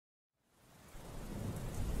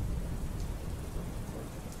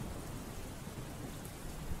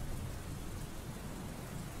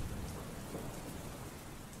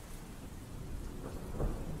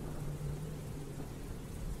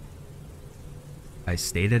I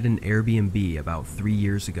stayed at an Airbnb about 3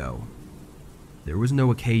 years ago. There was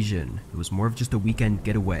no occasion, it was more of just a weekend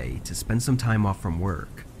getaway to spend some time off from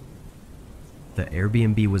work. The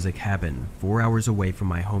Airbnb was a cabin 4 hours away from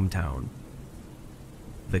my hometown.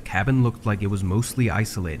 The cabin looked like it was mostly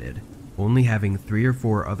isolated, only having 3 or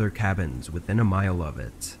 4 other cabins within a mile of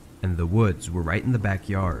it, and the woods were right in the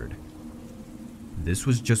backyard. This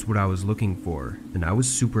was just what I was looking for, and I was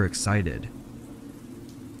super excited.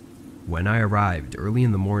 When I arrived early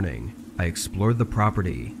in the morning, I explored the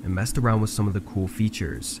property and messed around with some of the cool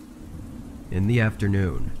features. In the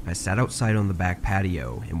afternoon, I sat outside on the back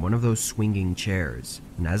patio in one of those swinging chairs,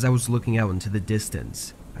 and as I was looking out into the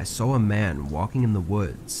distance, I saw a man walking in the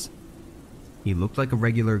woods. He looked like a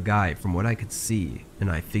regular guy from what I could see,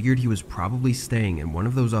 and I figured he was probably staying in one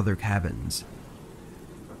of those other cabins.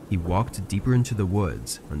 He walked deeper into the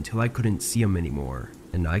woods until I couldn't see him anymore,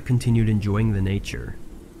 and I continued enjoying the nature.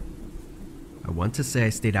 I want to say I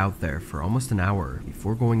stayed out there for almost an hour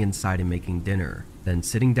before going inside and making dinner, then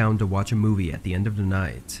sitting down to watch a movie at the end of the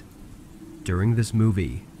night. During this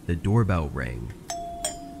movie, the doorbell rang.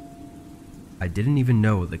 I didn't even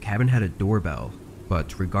know the cabin had a doorbell,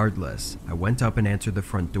 but regardless, I went up and answered the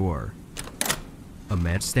front door. A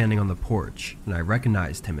man standing on the porch, and I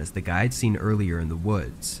recognized him as the guy I'd seen earlier in the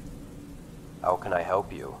woods. "How can I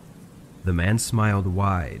help you?" The man smiled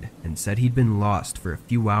wide and said he'd been lost for a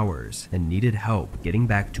few hours and needed help getting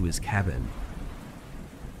back to his cabin.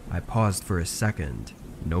 I paused for a second,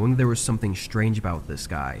 knowing there was something strange about this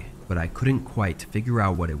guy, but I couldn't quite figure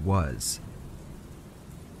out what it was.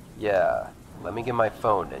 "Yeah, let me get my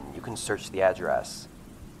phone and you can search the address."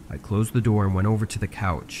 I closed the door and went over to the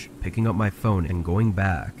couch, picking up my phone and going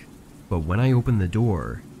back, but when I opened the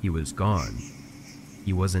door, he was gone.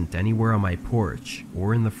 He wasn't anywhere on my porch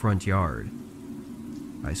or in the front yard.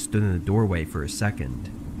 I stood in the doorway for a second,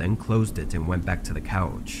 then closed it and went back to the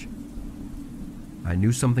couch. I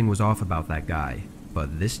knew something was off about that guy,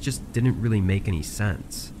 but this just didn't really make any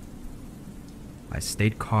sense. I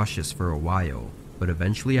stayed cautious for a while, but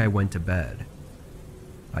eventually I went to bed.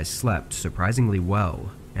 I slept surprisingly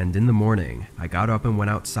well, and in the morning, I got up and went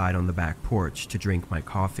outside on the back porch to drink my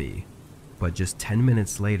coffee. But just 10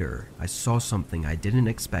 minutes later, I saw something I didn't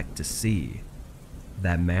expect to see.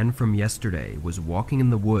 That man from yesterday was walking in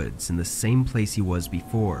the woods in the same place he was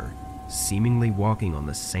before, seemingly walking on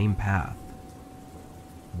the same path.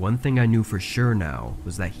 One thing I knew for sure now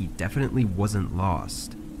was that he definitely wasn't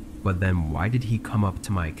lost, but then why did he come up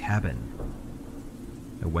to my cabin?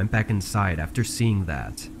 I went back inside after seeing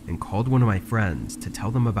that and called one of my friends to tell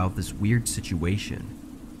them about this weird situation.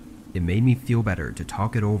 It made me feel better to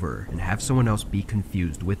talk it over and have someone else be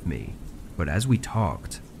confused with me, but as we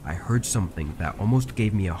talked, I heard something that almost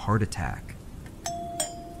gave me a heart attack.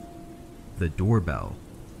 The doorbell.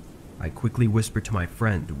 I quickly whispered to my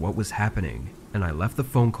friend what was happening, and I left the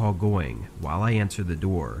phone call going while I answered the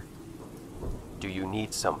door. "Do you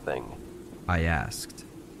need something?" I asked.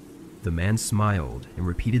 The man smiled and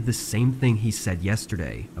repeated the same thing he said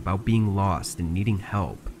yesterday about being lost and needing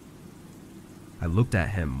help. I looked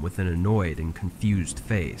at him with an annoyed and confused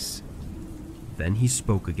face. Then he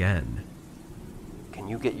spoke again. "Can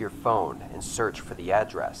you get your phone and search for the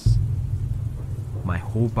address?" My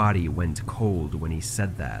whole body went cold when he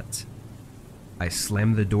said that. I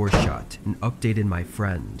slammed the door shut and updated my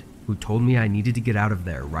friend, who told me I needed to get out of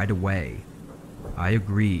there right away. I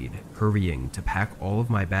agreed, hurrying to pack all of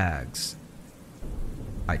my bags.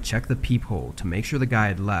 I checked the peephole to make sure the guy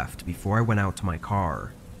had left before I went out to my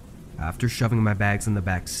car. After shoving my bags in the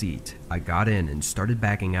back seat, I got in and started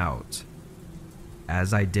backing out.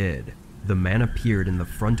 As I did, the man appeared in the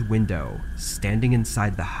front window, standing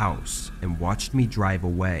inside the house, and watched me drive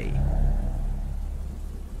away.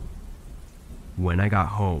 When I got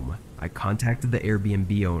home, I contacted the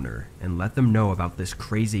Airbnb owner and let them know about this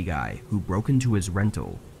crazy guy who broke into his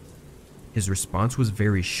rental. His response was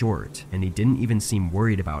very short, and he didn't even seem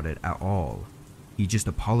worried about it at all. He just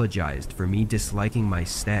apologized for me disliking my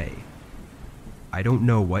stay. I don't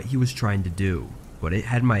know what he was trying to do, but it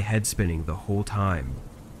had my head spinning the whole time.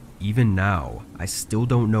 Even now, I still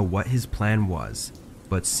don't know what his plan was,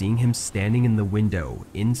 but seeing him standing in the window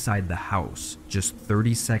inside the house just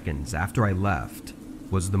 30 seconds after I left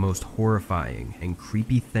was the most horrifying and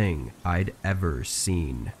creepy thing I'd ever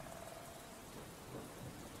seen.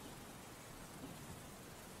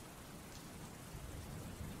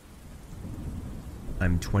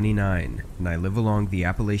 I'm 29, and I live along the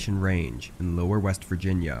Appalachian Range in lower West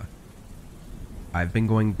Virginia. I've been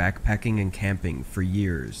going backpacking and camping for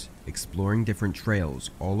years, exploring different trails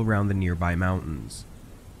all around the nearby mountains.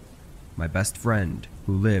 My best friend,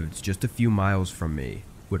 who lived just a few miles from me,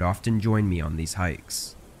 would often join me on these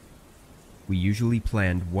hikes. We usually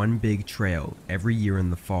planned one big trail every year in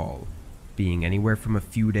the fall, being anywhere from a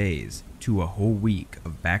few days to a whole week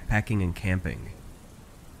of backpacking and camping.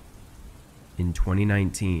 In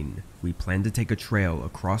 2019, we planned to take a trail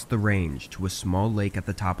across the range to a small lake at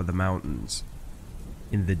the top of the mountains.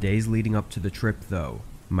 In the days leading up to the trip though,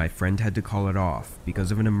 my friend had to call it off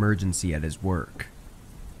because of an emergency at his work.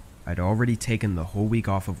 I'd already taken the whole week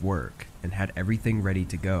off of work and had everything ready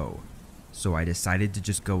to go, so I decided to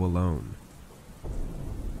just go alone.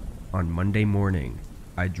 On Monday morning,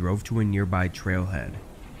 I drove to a nearby trailhead,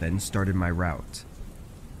 then started my route.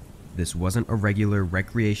 This wasn't a regular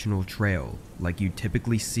recreational trail like you'd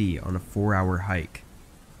typically see on a 4-hour hike.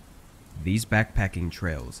 These backpacking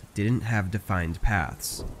trails didn't have defined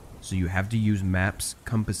paths, so you have to use maps,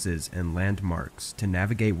 compasses, and landmarks to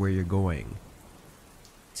navigate where you're going.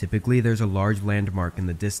 Typically there's a large landmark in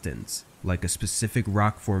the distance, like a specific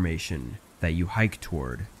rock formation that you hike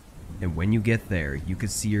toward, and when you get there you can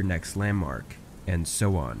see your next landmark, and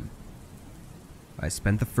so on. I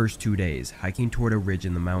spent the first 2 days hiking toward a ridge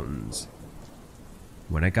in the mountains.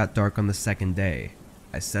 When it got dark on the second day,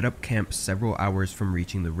 I set up camp several hours from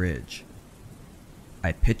reaching the ridge.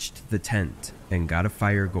 I pitched the tent and got a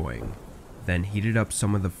fire going, then heated up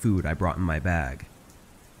some of the food I brought in my bag.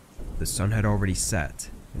 The sun had already set,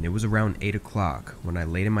 and it was around 8 o'clock when I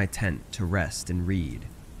laid in my tent to rest and read.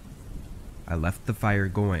 I left the fire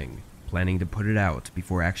going, planning to put it out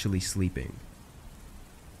before actually sleeping.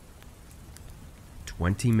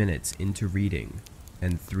 20 minutes into reading,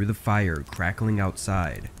 and through the fire crackling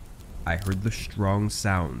outside, I heard the strong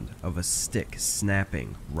sound of a stick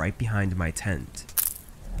snapping right behind my tent.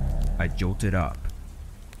 I jolted up.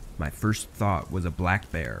 My first thought was a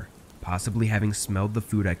black bear, possibly having smelled the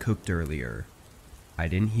food I cooked earlier. I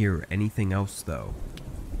didn't hear anything else though.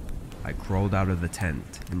 I crawled out of the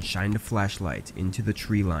tent and shined a flashlight into the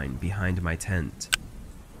tree line behind my tent.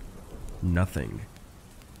 Nothing.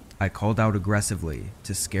 I called out aggressively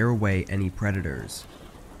to scare away any predators,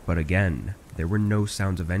 but again, there were no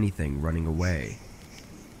sounds of anything running away.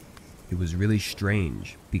 It was really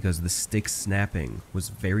strange because the stick snapping was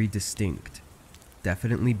very distinct,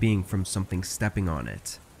 definitely being from something stepping on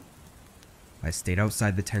it. I stayed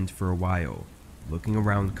outside the tent for a while, looking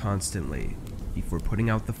around constantly before putting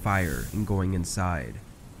out the fire and going inside.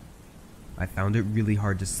 I found it really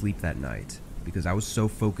hard to sleep that night because I was so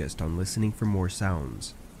focused on listening for more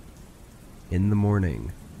sounds. In the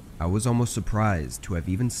morning, I was almost surprised to have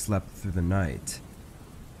even slept through the night.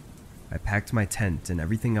 I packed my tent and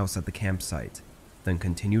everything else at the campsite, then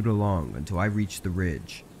continued along until I reached the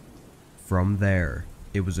ridge. From there,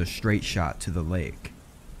 it was a straight shot to the lake.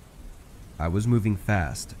 I was moving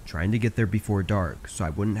fast, trying to get there before dark so I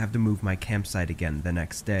wouldn't have to move my campsite again the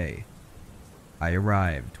next day. I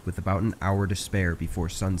arrived with about an hour to spare before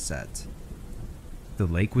sunset. The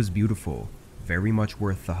lake was beautiful, very much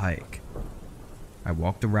worth the hike. I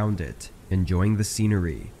walked around it, enjoying the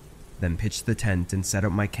scenery, then pitched the tent and set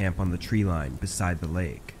up my camp on the tree line beside the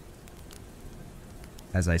lake.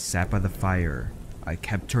 As I sat by the fire, I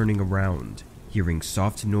kept turning around, hearing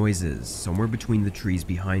soft noises somewhere between the trees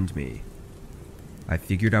behind me. I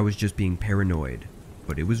figured I was just being paranoid,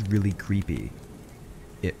 but it was really creepy.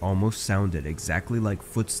 It almost sounded exactly like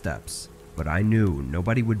footsteps, but I knew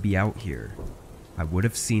nobody would be out here. I would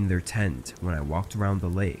have seen their tent when I walked around the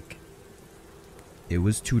lake. It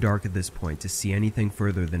was too dark at this point to see anything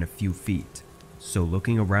further than a few feet, so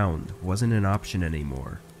looking around wasn't an option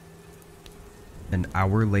anymore. An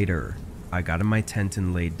hour later, I got in my tent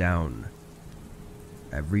and laid down.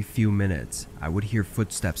 Every few minutes, I would hear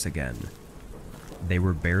footsteps again. They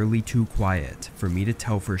were barely too quiet for me to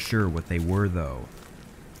tell for sure what they were though.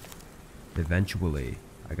 Eventually,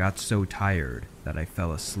 I got so tired that I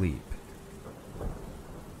fell asleep.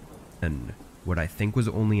 And what I think was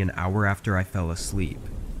only an hour after I fell asleep,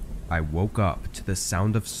 I woke up to the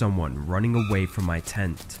sound of someone running away from my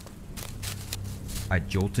tent. I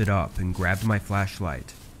jolted up and grabbed my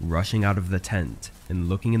flashlight, rushing out of the tent and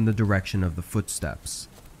looking in the direction of the footsteps.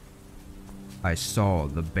 I saw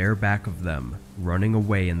the bare back of them running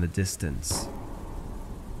away in the distance.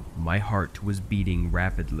 My heart was beating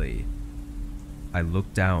rapidly. I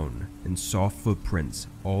looked down and saw footprints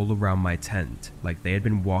all around my tent, like they had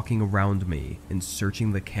been walking around me and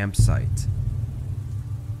searching the campsite.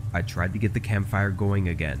 I tried to get the campfire going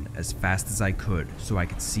again as fast as I could so I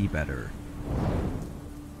could see better.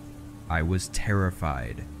 I was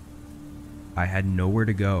terrified. I had nowhere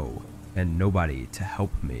to go and nobody to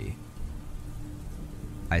help me.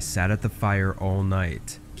 I sat at the fire all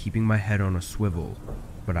night, keeping my head on a swivel,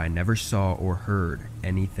 but I never saw or heard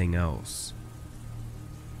anything else.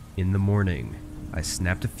 In the morning, I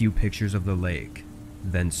snapped a few pictures of the lake,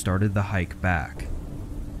 then started the hike back.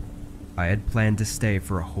 I had planned to stay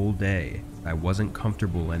for a whole day. I wasn't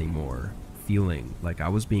comfortable anymore, feeling like I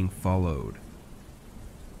was being followed.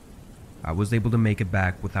 I was able to make it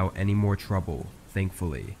back without any more trouble,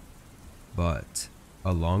 thankfully. But,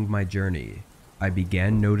 along my journey, I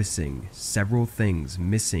began noticing several things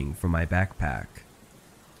missing from my backpack.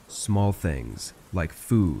 Small things, like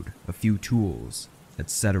food, a few tools,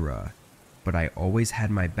 etc., but I always had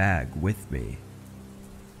my bag with me.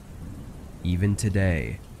 Even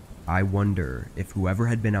today, I wonder if whoever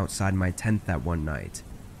had been outside my tent that one night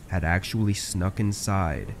had actually snuck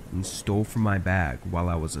inside and stole from my bag while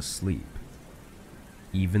I was asleep.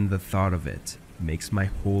 Even the thought of it makes my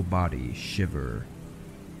whole body shiver.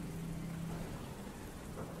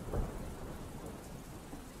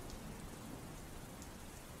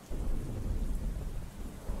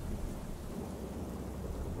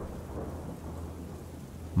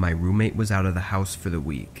 My roommate was out of the house for the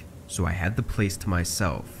week, so I had the place to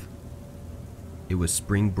myself. It was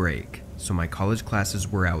spring break, so my college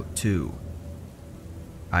classes were out too.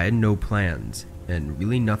 I had no plans, and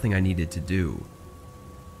really nothing I needed to do.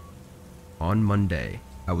 On Monday,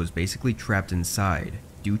 I was basically trapped inside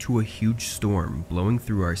due to a huge storm blowing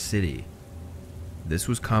through our city. This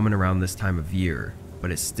was common around this time of year,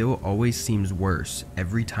 but it still always seems worse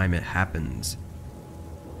every time it happens.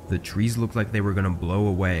 The trees looked like they were gonna blow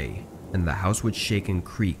away, and the house would shake and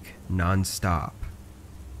creak non-stop.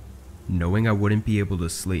 Knowing I wouldn't be able to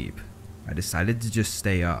sleep, I decided to just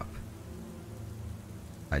stay up.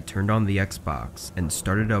 I turned on the Xbox and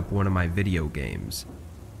started up one of my video games.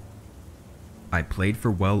 I played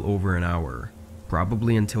for well over an hour,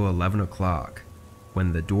 probably until 11 o'clock,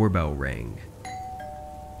 when the doorbell rang.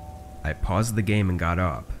 I paused the game and got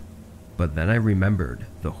up, but then I remembered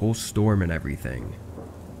the whole storm and everything.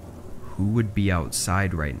 Who would be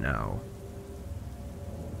outside right now?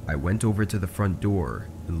 I went over to the front door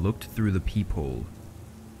and looked through the peephole.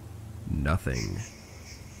 Nothing.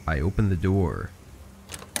 I opened the door.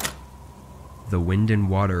 The wind and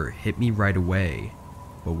water hit me right away,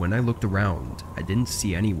 but when I looked around, I didn't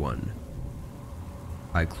see anyone.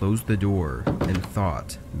 I closed the door and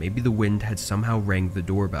thought maybe the wind had somehow rang the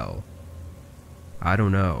doorbell. I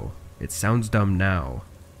don't know, it sounds dumb now,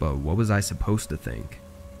 but what was I supposed to think?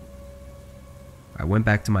 I went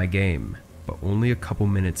back to my game, but only a couple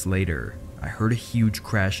minutes later, I heard a huge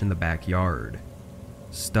crash in the backyard.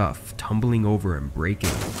 Stuff tumbling over and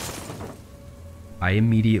breaking. I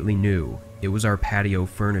immediately knew it was our patio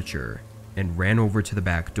furniture and ran over to the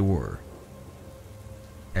back door.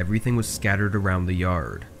 Everything was scattered around the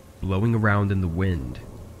yard, blowing around in the wind.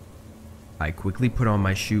 I quickly put on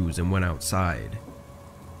my shoes and went outside.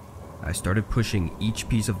 I started pushing each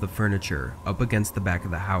piece of the furniture up against the back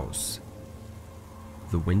of the house.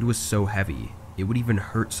 The wind was so heavy, it would even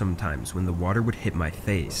hurt sometimes when the water would hit my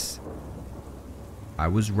face. I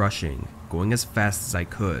was rushing, going as fast as I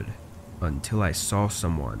could, until I saw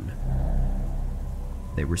someone.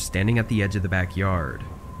 They were standing at the edge of the backyard,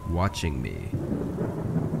 watching me.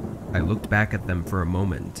 I looked back at them for a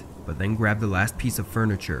moment, but then grabbed the last piece of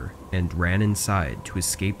furniture and ran inside to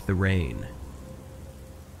escape the rain.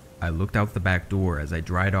 I looked out the back door as I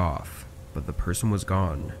dried off, but the person was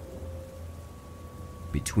gone.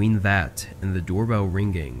 Between that and the doorbell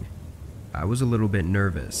ringing, I was a little bit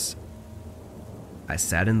nervous. I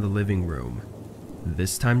sat in the living room,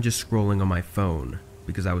 this time just scrolling on my phone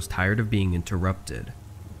because I was tired of being interrupted.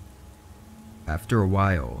 After a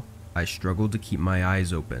while, I struggled to keep my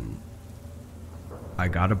eyes open. I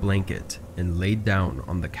got a blanket and laid down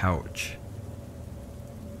on the couch.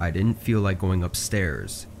 I didn't feel like going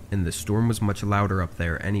upstairs, and the storm was much louder up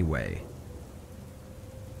there anyway.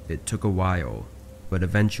 It took a while, but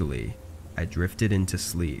eventually, I drifted into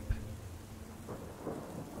sleep.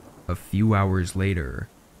 A few hours later,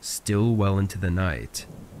 still well into the night,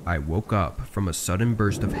 I woke up from a sudden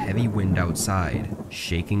burst of heavy wind outside,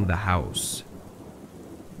 shaking the house.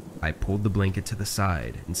 I pulled the blanket to the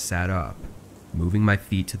side and sat up, moving my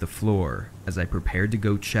feet to the floor as I prepared to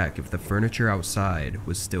go check if the furniture outside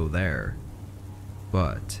was still there.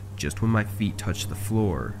 But just when my feet touched the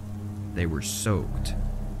floor, they were soaked.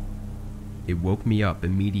 It woke me up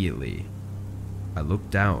immediately. I looked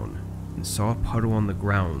down and saw a puddle on the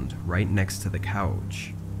ground right next to the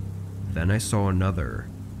couch. Then I saw another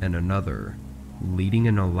and another, leading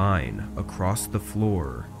in a line across the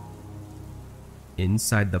floor.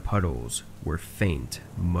 Inside the puddles were faint,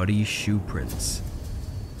 muddy shoe prints.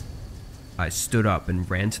 I stood up and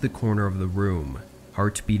ran to the corner of the room,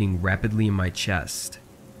 heart beating rapidly in my chest.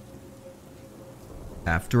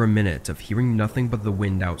 After a minute of hearing nothing but the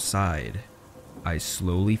wind outside, I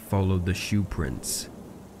slowly followed the shoe prints.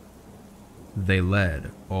 They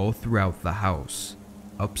led all throughout the house,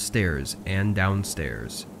 upstairs and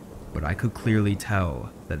downstairs, but I could clearly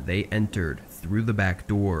tell that they entered through the back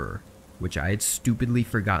door, which I had stupidly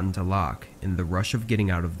forgotten to lock in the rush of getting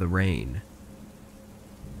out of the rain.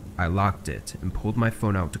 I locked it and pulled my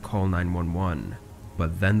phone out to call 911,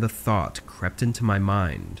 but then the thought crept into my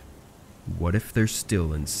mind, what if they're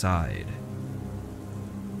still inside?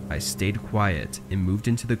 I stayed quiet and moved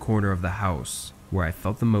into the corner of the house where I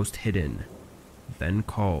felt the most hidden, then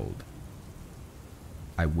called.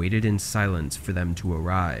 I waited in silence for them to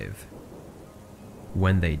arrive.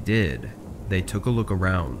 When they did, they took a look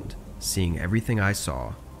around, seeing everything I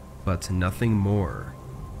saw, but nothing more.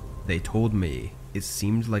 They told me it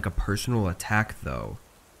seemed like a personal attack though,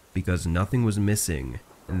 because nothing was missing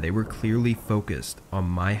and they were clearly focused on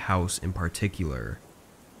my house in particular.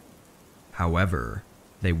 However,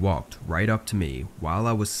 they walked right up to me while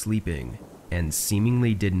I was sleeping and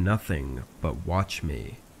seemingly did nothing but watch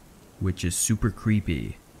me, which is super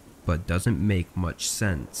creepy, but doesn't make much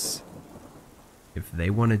sense. If they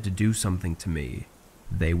wanted to do something to me,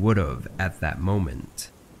 they would've at that moment.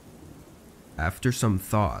 After some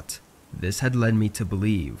thought, this had led me to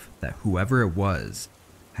believe that whoever it was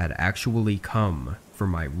had actually come for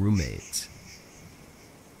my roommate.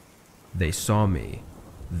 They saw me,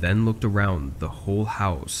 then looked around the whole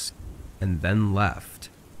house, and then left,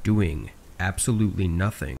 doing absolutely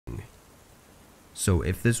nothing. So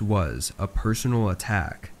if this was a personal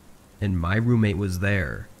attack, and my roommate was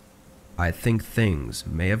there, I think things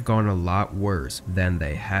may have gone a lot worse than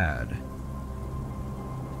they had.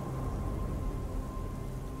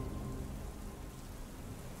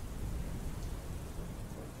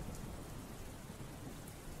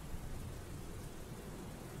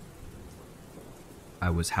 I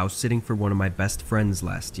was house sitting for one of my best friends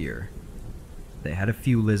last year. They had a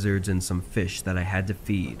few lizards and some fish that I had to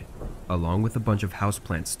feed, along with a bunch of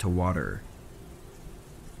houseplants to water.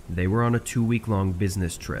 They were on a 2-week-long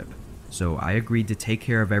business trip, so I agreed to take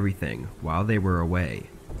care of everything while they were away.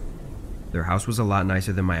 Their house was a lot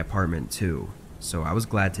nicer than my apartment too, so I was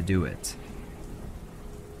glad to do it.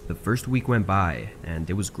 The first week went by, and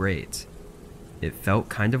it was great. It felt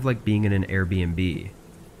kind of like being in an Airbnb.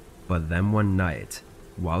 But then one night,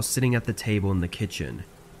 while sitting at the table in the kitchen,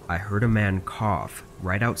 I heard a man cough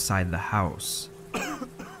right outside the house.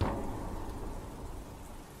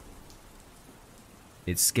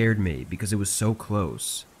 It scared me because it was so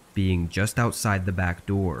close, being just outside the back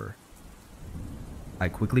door. I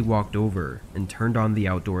quickly walked over and turned on the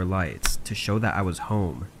outdoor lights to show that I was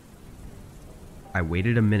home. I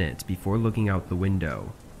waited a minute before looking out the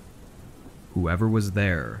window. Whoever was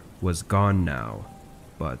there was gone now,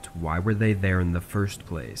 but why were they there in the first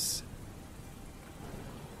place?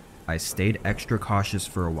 I stayed extra cautious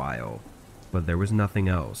for a while, but there was nothing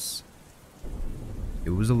else.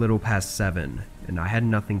 It was a little past 7, and I had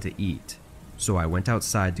nothing to eat, so I went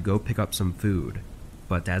outside to go pick up some food,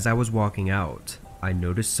 but as I was walking out, I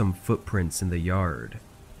noticed some footprints in the yard.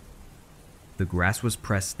 The grass was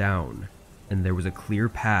pressed down, and there was a clear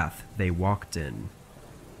path they walked in.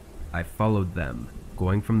 I followed them,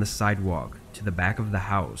 going from the sidewalk to the back of the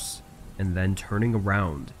house, and then turning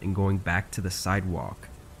around and going back to the sidewalk.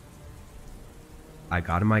 I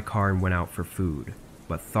got in my car and went out for food,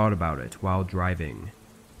 but thought about it while driving.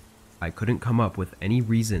 I couldn't come up with any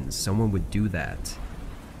reason someone would do that.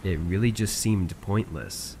 It really just seemed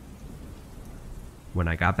pointless. When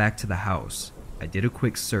I got back to the house, I did a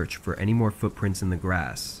quick search for any more footprints in the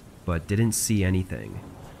grass, but didn't see anything.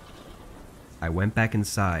 I went back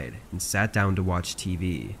inside and sat down to watch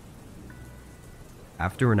TV.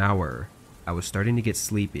 After an hour, I was starting to get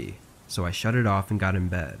sleepy, so I shut it off and got in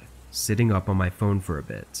bed, sitting up on my phone for a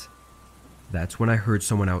bit. That's when I heard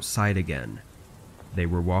someone outside again. They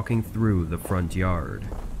were walking through the front yard.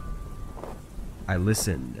 I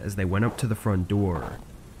listened as they went up to the front door,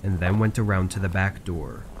 and then went around to the back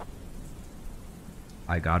door.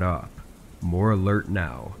 I got up, more alert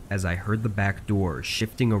now, as I heard the back door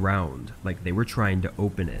shifting around like they were trying to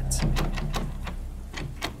open it.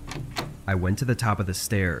 I went to the top of the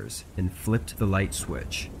stairs and flipped the light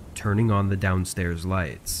switch, turning on the downstairs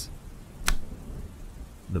lights.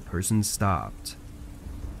 The person stopped.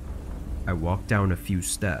 I walked down a few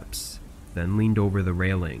steps, then leaned over the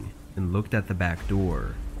railing and looked at the back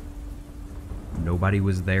door. Nobody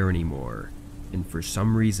was there anymore, and for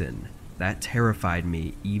some reason, that terrified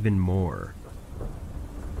me even more.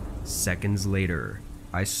 Seconds later,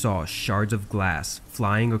 I saw shards of glass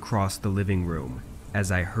flying across the living room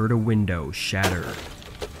as I heard a window shatter.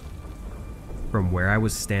 From where I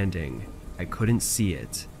was standing, I couldn't see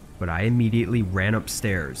it, but I immediately ran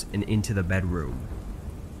upstairs and into the bedroom.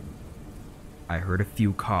 I heard a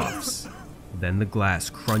few coughs, then the glass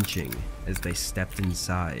crunching as they stepped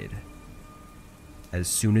inside. As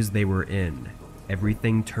soon as they were in,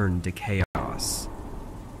 everything turned to chaos.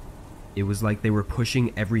 It was like they were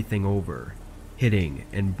pushing everything over, hitting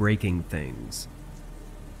and breaking things.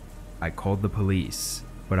 I called the police,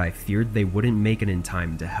 but I feared they wouldn't make it in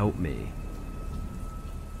time to help me.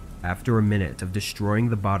 After a minute of destroying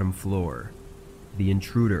the bottom floor, the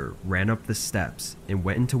intruder ran up the steps and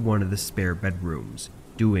went into one of the spare bedrooms,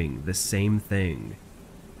 doing the same thing.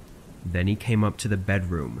 Then he came up to the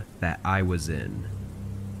bedroom that I was in.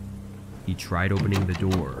 He tried opening the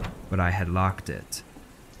door, but I had locked it.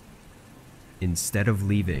 Instead of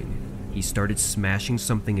leaving, he started smashing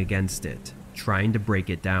something against it, trying to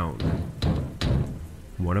break it down.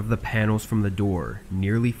 One of the panels from the door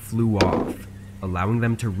nearly flew off, allowing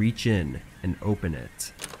them to reach in and open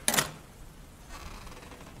it.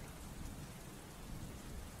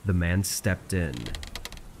 The man stepped in.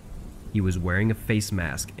 He was wearing a face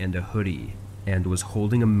mask and a hoodie, and was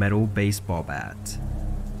holding a metal baseball bat.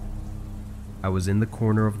 I was in the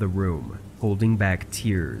corner of the room, holding back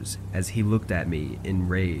tears as he looked at me in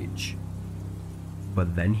rage.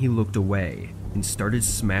 But then he looked away and started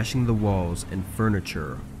smashing the walls and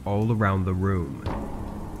furniture all around the room.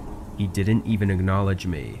 He didn't even acknowledge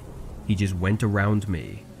me. He just went around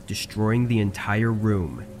me, destroying the entire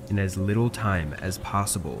room in as little time as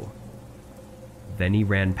possible. Then he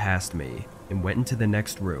ran past me and went into the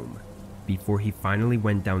next room before he finally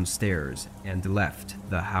went downstairs and left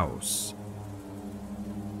the house.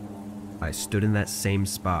 I stood in that same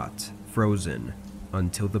spot, frozen,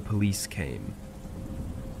 until the police came.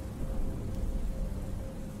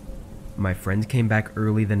 My friend came back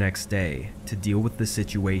early the next day to deal with the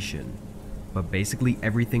situation, but basically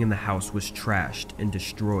everything in the house was trashed and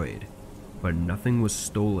destroyed, but nothing was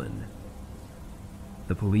stolen.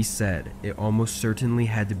 The police said it almost certainly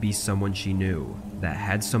had to be someone she knew that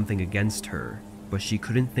had something against her, but she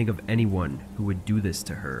couldn't think of anyone who would do this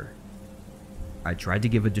to her. I tried to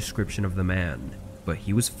give a description of the man, but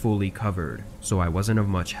he was fully covered, so I wasn't of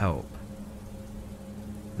much help.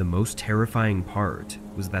 The most terrifying part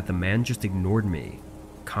was that the man just ignored me,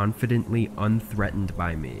 confidently unthreatened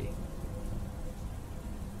by me.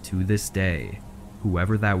 To this day,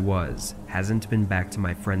 whoever that was hasn't been back to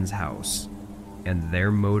my friend's house, and their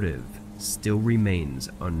motive still remains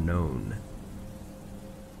unknown.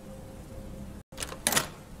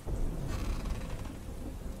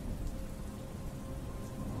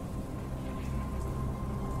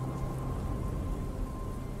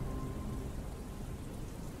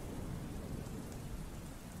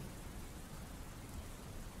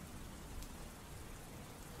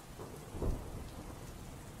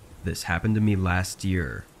 This happened to me last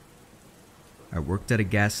year. I worked at a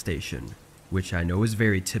gas station, which I know is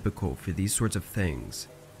very typical for these sorts of things,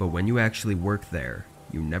 but when you actually work there,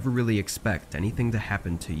 you never really expect anything to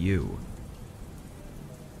happen to you.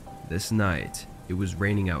 This night, it was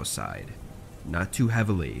raining outside. Not too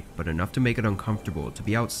heavily, but enough to make it uncomfortable to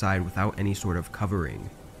be outside without any sort of covering.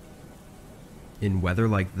 In weather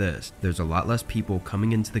like this, there's a lot less people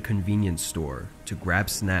coming into the convenience store to grab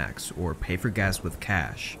snacks or pay for gas with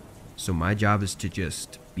cash, so my job is to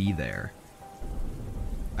just be there.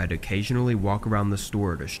 I'd occasionally walk around the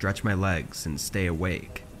store to stretch my legs and stay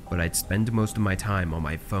awake, but I'd spend most of my time on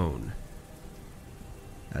my phone.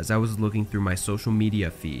 As I was looking through my social media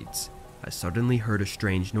feeds, I suddenly heard a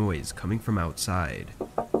strange noise coming from outside.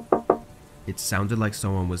 It sounded like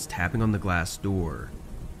someone was tapping on the glass door.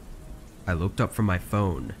 I looked up from my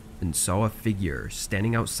phone and saw a figure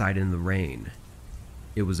standing outside in the rain.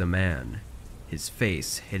 It was a man, his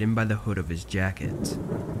face hidden by the hood of his jacket.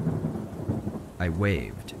 I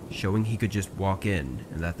waved, showing he could just walk in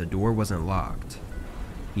and that the door wasn't locked.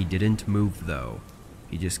 He didn't move though.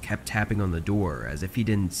 He just kept tapping on the door as if he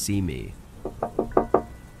didn't see me.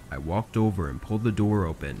 I walked over and pulled the door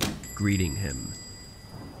open, greeting him.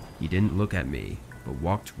 He didn't look at me, but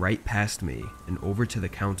walked right past me and over to the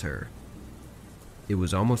counter. It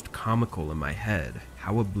was almost comical in my head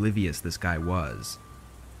how oblivious this guy was.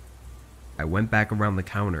 I went back around the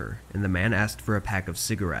counter and the man asked for a pack of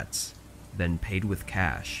cigarettes, then paid with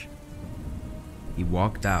cash. He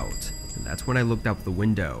walked out, and that's when I looked out the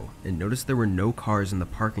window and noticed there were no cars in the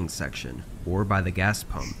parking section or by the gas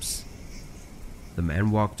pumps. The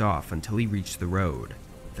man walked off until he reached the road,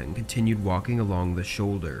 then continued walking along the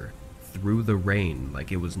shoulder, through the rain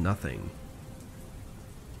like it was nothing.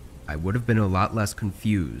 I would have been a lot less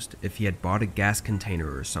confused if he had bought a gas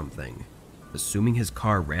container or something, assuming his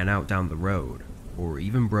car ran out down the road or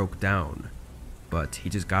even broke down, but he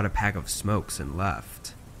just got a pack of smokes and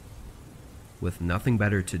left. With nothing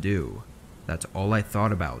better to do, that's all I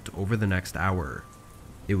thought about over the next hour.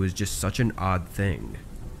 It was just such an odd thing.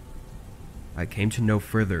 I came to no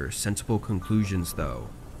further sensible conclusions though,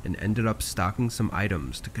 and ended up stocking some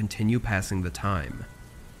items to continue passing the time.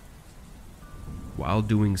 While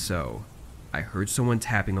doing so, I heard someone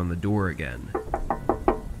tapping on the door again.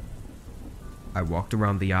 I walked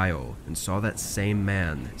around the aisle and saw that same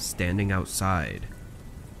man standing outside.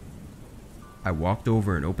 I walked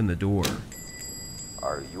over and opened the door.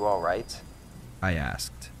 Are you alright? I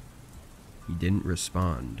asked. He didn't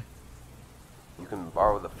respond. You can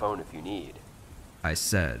borrow the phone if you need, I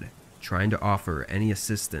said, trying to offer any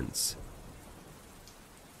assistance.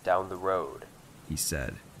 Down the road, he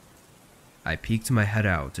said. I peeked my head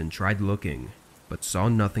out and tried looking, but saw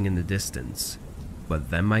nothing in the distance. But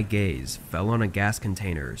then my gaze fell on a gas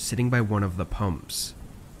container sitting by one of the pumps.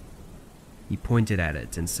 He pointed at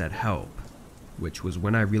it and said help, which was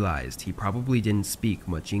when I realized he probably didn't speak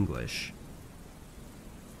much English.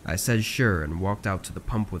 I said sure and walked out to the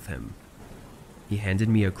pump with him. He handed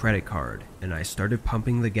me a credit card and I started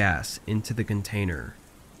pumping the gas into the container.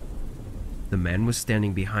 The man was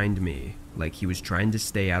standing behind me, like he was trying to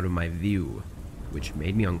stay out of my view, which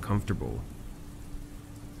made me uncomfortable.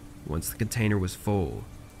 Once the container was full,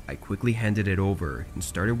 I quickly handed it over and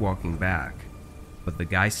started walking back, but the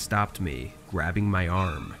guy stopped me, grabbing my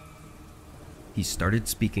arm. He started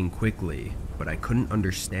speaking quickly, but I couldn't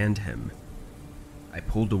understand him. I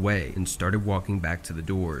pulled away and started walking back to the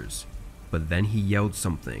doors, but then he yelled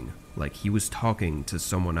something, like he was talking to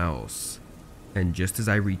someone else. And just as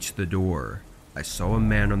I reached the door, I saw a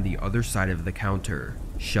man on the other side of the counter,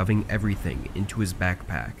 shoving everything into his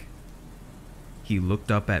backpack. He looked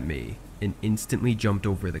up at me and instantly jumped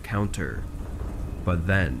over the counter, but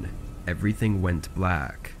then everything went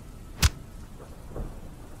black.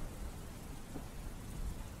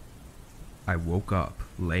 I woke up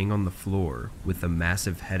laying on the floor with a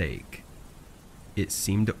massive headache. It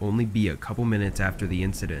seemed to only be a couple minutes after the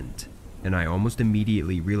incident, and I almost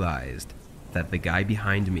immediately realized that the guy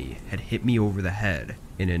behind me had hit me over the head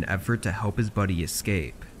in an effort to help his buddy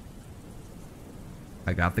escape.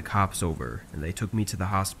 I got the cops over and they took me to the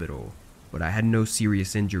hospital, but I had no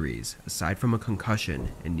serious injuries aside from a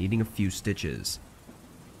concussion and needing a few stitches.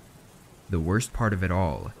 The worst part of it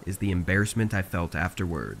all is the embarrassment I felt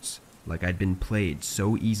afterwards, like I'd been played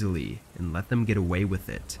so easily and let them get away with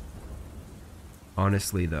it.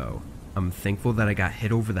 Honestly though, I'm thankful that I got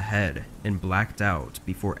hit over the head and blacked out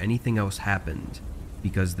before anything else happened,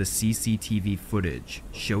 because the CCTV footage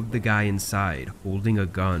showed the guy inside holding a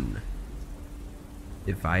gun.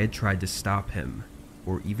 If I had tried to stop him,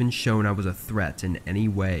 or even shown I was a threat in any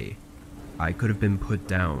way, I could have been put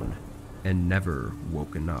down and never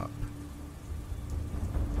woken up.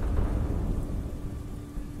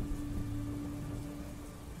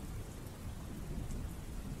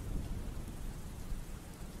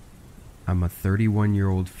 I'm a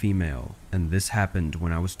 31-year-old female, and this happened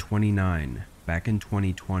when I was 29, back in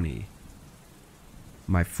 2020.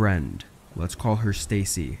 My friend, let's call her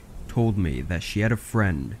Stacy, told me that she had a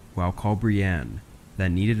friend, who I'll call Brianne, that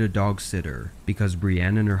needed a dog sitter because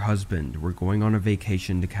Brianne and her husband were going on a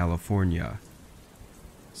vacation to California.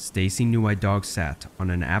 Stacy knew I dog sat on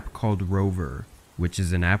an app called Rover, which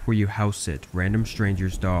is an app where you house sit random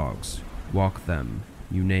strangers' dogs, walk them,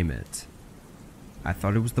 you name it. I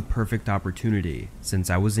thought it was the perfect opportunity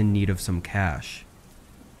since I was in need of some cash.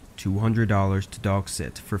 $200 to dog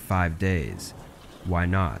sit for 5 days. Why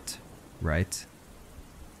not, right?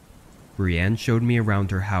 Brianne showed me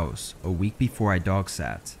around her house a week before I dog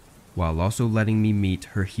sat, while also letting me meet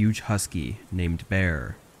her huge husky named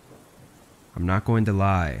Bear. I'm not going to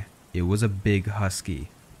lie, it was a big husky,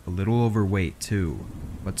 a little overweight too,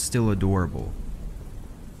 but still adorable.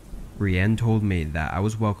 Brianne told me that I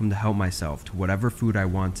was welcome to help myself to whatever food I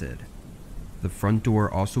wanted. The front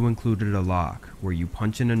door also included a lock where you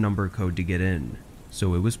punch in a number code to get in,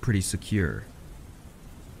 so it was pretty secure.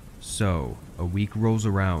 So, a week rolls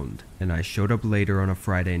around, and I showed up later on a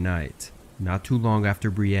Friday night, not too long after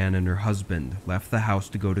Brianne and her husband left the house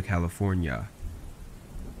to go to California.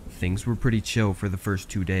 Things were pretty chill for the first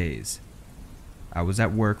 2 days. I was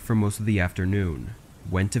at work for most of the afternoon,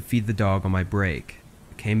 went to feed the dog on my break,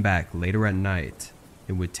 came back later at night,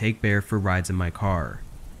 and would take Bear for rides in my car.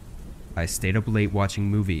 I stayed up late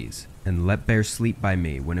watching movies, and let Bear sleep by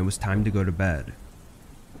me when it was time to go to bed.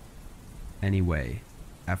 Anyway,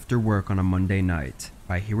 after work on a Monday night,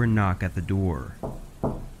 I hear a knock at the door.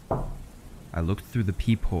 I looked through the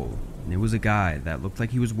peephole, and it was a guy that looked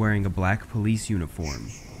like he was wearing a black police uniform.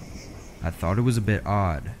 I thought it was a bit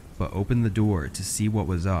odd, but opened the door to see what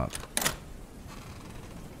was up.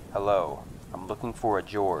 Hello, I'm looking for a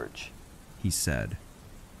George, he said.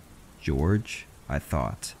 George? I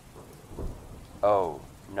thought. Oh,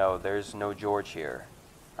 no, there's no George here.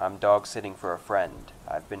 I'm dog sitting for a friend.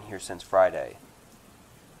 I've been here since Friday.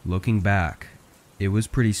 Looking back, it was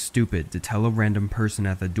pretty stupid to tell a random person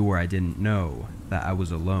at the door I didn't know that I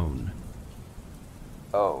was alone.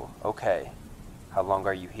 Oh, okay. How long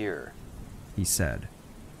are you here? He said.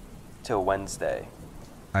 Till Wednesday.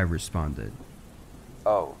 I responded.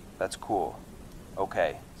 Oh, that's cool.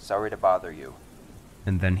 Okay, sorry to bother you.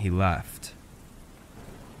 And then he left.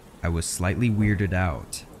 I was slightly weirded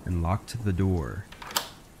out and locked the door.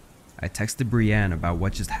 I texted Brienne about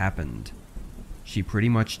what just happened. She pretty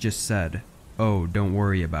much just said, "Oh, don't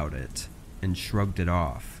worry about it," and shrugged it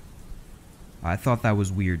off. I thought that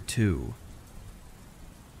was weird too.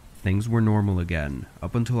 Things were normal again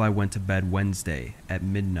up until I went to bed Wednesday at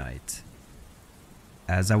midnight.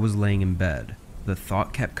 As I was laying in bed, the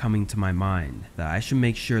thought kept coming to my mind that I should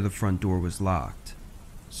make sure the front door was locked.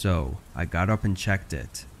 So I got up and checked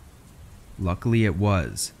it. Luckily it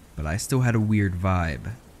was, but I still had a weird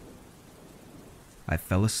vibe. I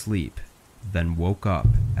fell asleep, then woke up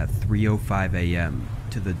at 3:05 a.m.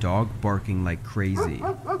 to the dog barking like crazy.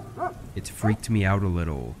 It freaked me out a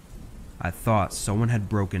little. I thought someone had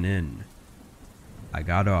broken in. I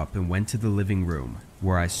got up and went to the living room,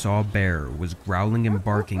 where I saw a bear was growling and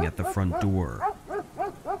barking at the front door.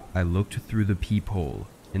 I looked through the peephole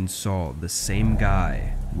and saw the same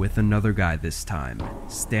guy, with another guy this time,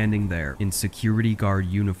 standing there in security guard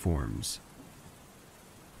uniforms.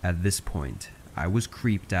 At this point, I was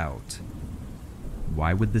creeped out.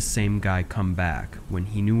 Why would the same guy come back when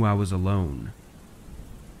he knew I was alone?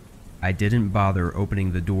 I didn't bother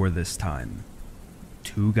opening the door this time.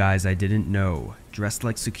 Two guys I didn't know, dressed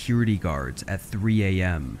like security guards at 3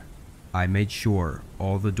 a.m. I made sure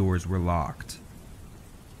all the doors were locked.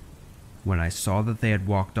 When I saw that they had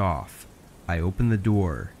walked off, I opened the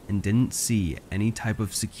door and didn't see any type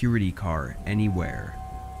of security car anywhere.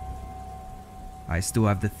 I still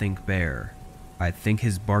have to think bear. I think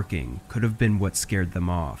his barking could have been what scared them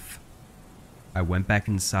off. I went back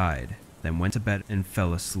inside, then went to bed and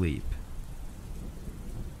fell asleep.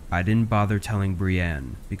 I didn't bother telling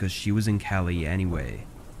Brienne because she was in Cali anyway.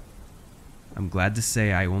 I'm glad to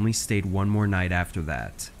say I only stayed one more night after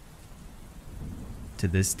that. To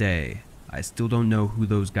this day, I still don't know who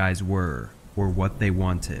those guys were or what they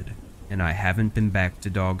wanted, and I haven't been back to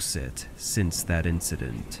dog sit since that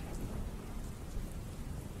incident.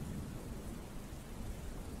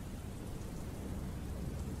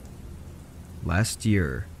 Last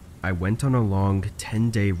year, I went on a long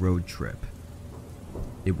 10-day road trip.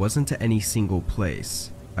 It wasn't to any single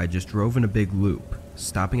place. I just drove in a big loop,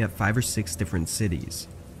 stopping at 5 or 6 different cities.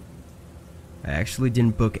 I actually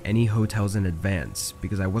didn't book any hotels in advance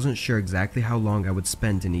because I wasn't sure exactly how long I would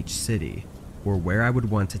spend in each city, or where I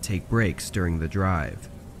would want to take breaks during the drive,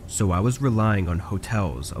 so I was relying on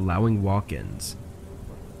hotels allowing walk-ins.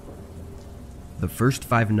 The first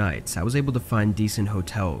 5 nights I was able to find decent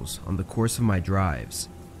hotels on the course of my drives,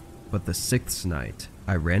 but the 6th night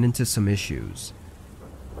I ran into some issues.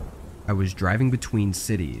 I was driving between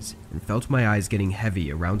cities and felt my eyes getting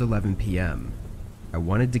heavy around 11 p.m. I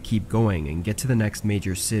wanted to keep going and get to the next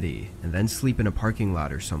major city and then sleep in a parking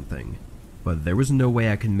lot or something, but there was no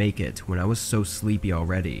way I could make it when I was so sleepy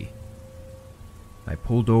already. I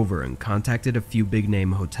pulled over and contacted a few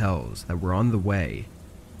big-name hotels that were on the way,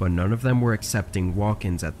 but none of them were accepting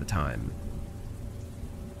walk-ins at the time.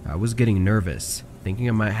 I was getting nervous, thinking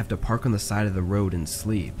I might have to park on the side of the road and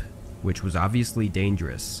sleep, which was obviously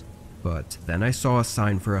dangerous, but then I saw a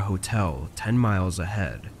sign for a hotel 10 miles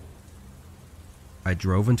ahead. I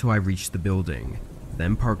drove until I reached the building,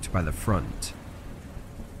 then parked by the front.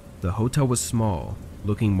 The hotel was small,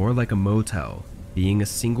 looking more like a motel, being a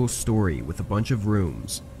single story with a bunch of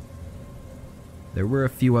rooms. There were a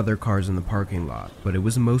few other cars in the parking lot, but it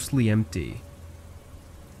was mostly empty.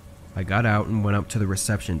 I got out and went up to the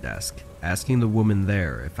reception desk, asking the woman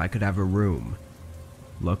there if I could have a room.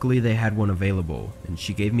 Luckily they had one available, and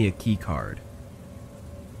she gave me a key card.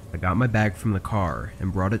 I got my bag from the car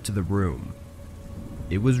and brought it to the room.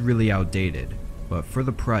 It was really outdated, but for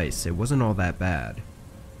the price it wasn't all that bad.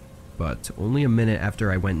 But only a minute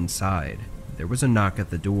after I went inside, there was a knock at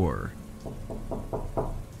the door.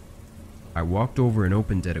 I walked over and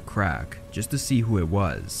opened it a crack, just to see who it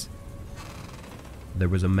was. There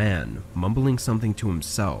was a man, mumbling something to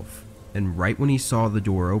himself, and right when he saw the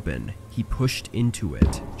door open, he pushed into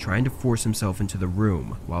it, trying to force himself into the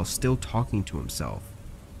room while still talking to himself.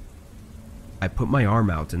 I put my arm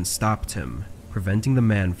out and stopped him, preventing the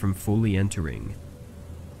man from fully entering.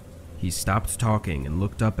 He stopped talking and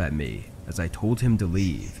looked up at me as I told him to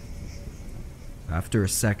leave. After a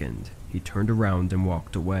second, he turned around and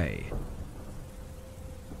walked away.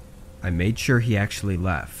 I made sure he actually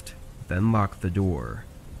left, then locked the door.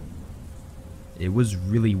 It was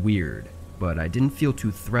really weird, but I didn't feel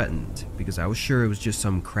too threatened because I was sure it was just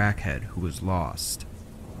some crackhead who was lost.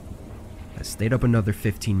 I stayed up another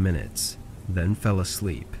 15 minutes, then fell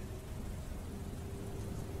asleep.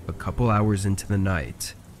 A couple hours into the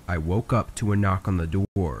night, I woke up to a knock on the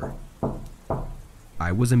door.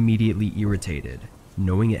 I was immediately irritated,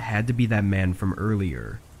 knowing it had to be that man from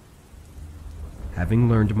earlier. Having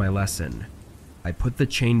learned my lesson, I put the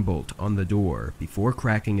chain bolt on the door before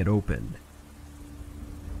cracking it open.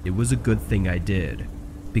 It was a good thing I did,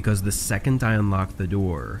 because the second I unlocked the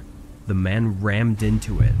door, the man rammed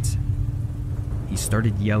into it. He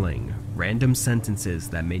started yelling random sentences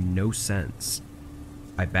that made no sense.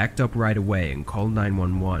 I backed up right away and called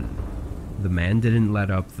 911. The man didn't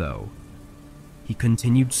let up though. He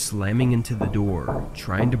continued slamming into the door,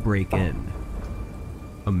 trying to break in.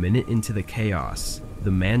 A minute into the chaos,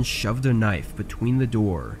 the man shoved a knife between the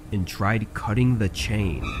door and tried cutting the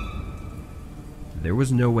chain. There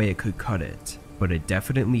was no way it could cut it, but it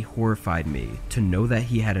definitely horrified me to know that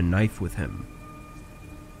he had a knife with him.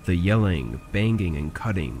 The yelling, banging, and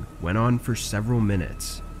cutting went on for several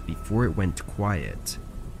minutes before it went quiet.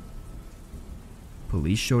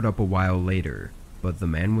 Police showed up a while later, but the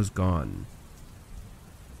man was gone.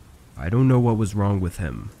 I don't know what was wrong with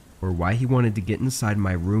him, or why he wanted to get inside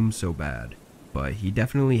my room so bad, but he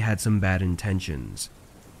definitely had some bad intentions.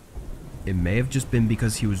 It may have just been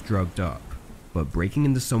because he was drugged up, but breaking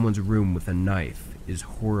into someone's room with a knife is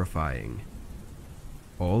horrifying.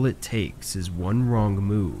 All it takes is one wrong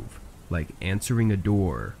move, like answering a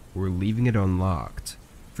door or leaving it unlocked,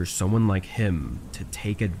 for someone like him to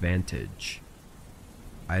take advantage.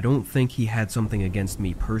 I don't think he had something against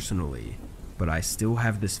me personally, but I still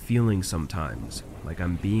have this feeling sometimes, like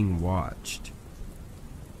I'm being watched.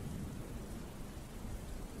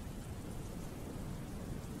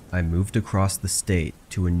 I moved across the state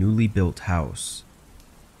to a newly built house.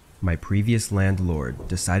 My previous landlord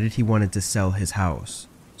decided he wanted to sell his house,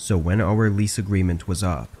 so when our lease agreement was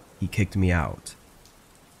up, he kicked me out.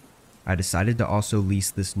 I decided to also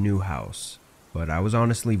lease this new house, but I was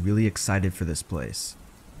honestly really excited for this place.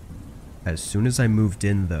 As soon as I moved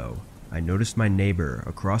in though, I noticed my neighbor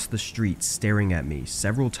across the street staring at me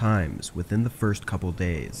several times within the first couple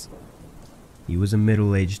days. He was a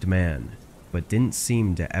middle-aged man, but didn't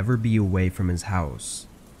seem to ever be away from his house.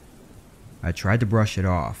 I tried to brush it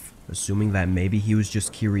off, assuming that maybe he was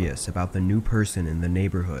just curious about the new person in the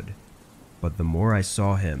neighborhood, but the more I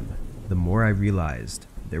saw him, the more I realized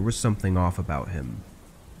there was something off about him.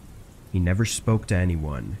 He never spoke to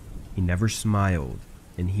anyone, he never smiled,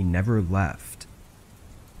 and he never left.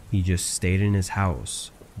 He just stayed in his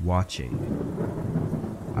house, watching.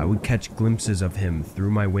 I would catch glimpses of him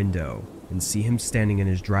through my window and see him standing in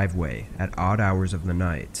his driveway at odd hours of the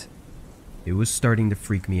night. It was starting to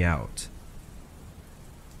freak me out.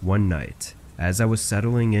 One night, as I was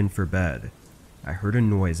settling in for bed, I heard a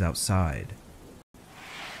noise outside.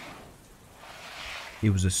 It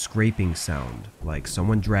was a scraping sound, like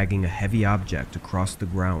someone dragging a heavy object across the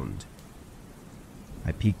ground.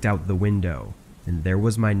 I peeked out the window, and there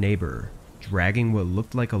was my neighbor, dragging what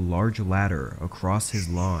looked like a large ladder across his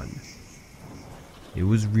lawn. It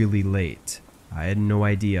was really late. I had no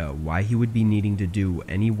idea why he would be needing to do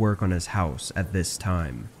any work on his house at this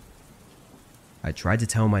time. I tried to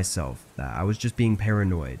tell myself that I was just being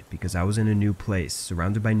paranoid because I was in a new place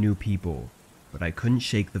surrounded by new people, but I couldn't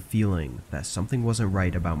shake the feeling that something wasn't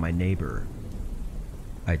right about my neighbor.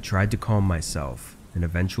 I tried to calm myself and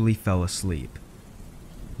eventually fell asleep.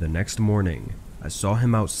 The next morning, I saw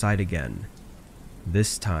him outside again.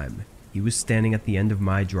 This time, he was standing at the end of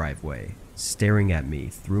my driveway, staring at me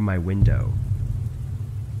through my window.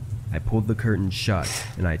 I pulled the curtain shut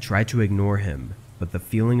and I tried to ignore him, but the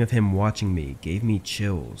feeling of him watching me gave me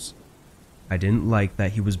chills. I didn't like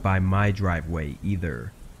that he was by my driveway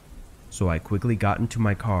either, so I quickly got into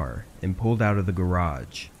my car and pulled out of the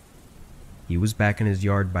garage. He was back in his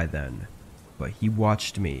yard by then, but he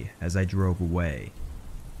watched me as I drove away.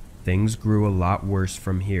 Things grew a lot worse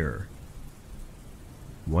from here.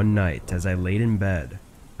 One night, as I laid in bed,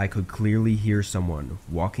 I could clearly hear someone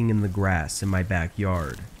walking in the grass in my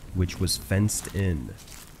backyard, which was fenced in.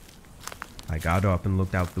 I got up and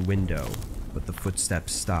looked out the window, but the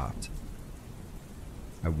footsteps stopped.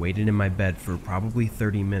 I waited in my bed for probably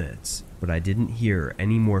 30 minutes, but I didn't hear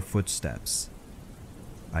any more footsteps.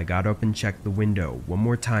 I got up and checked the window one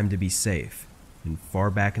more time to be safe, and far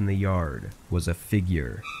back in the yard was a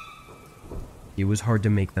figure. It was hard to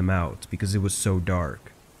make them out because it was so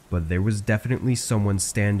dark, but there was definitely someone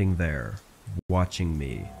standing there, watching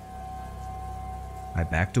me. I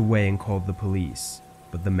backed away and called the police,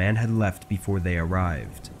 but the man had left before they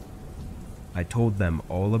arrived. I told them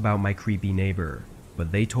all about my creepy neighbor,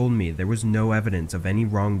 but they told me there was no evidence of any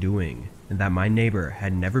wrongdoing and that my neighbor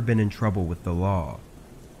had never been in trouble with the law.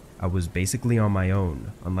 I was basically on my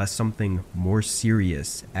own unless something more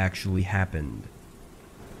serious actually happened.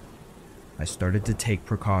 I started to take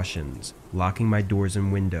precautions, locking my doors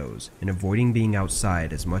and windows and avoiding being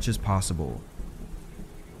outside as much as possible.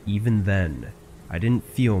 Even then, I didn't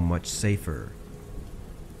feel much safer.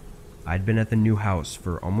 I'd been at the new house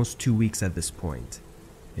for almost 2 weeks at this point,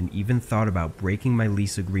 and even thought about breaking my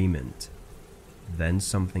lease agreement. Then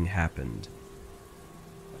something happened.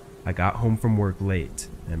 I got home from work late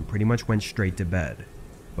and pretty much went straight to bed,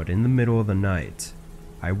 but in the middle of the night,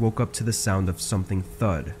 I woke up to the sound of something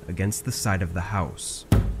thud against the side of the house.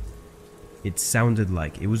 It sounded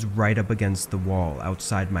like it was right up against the wall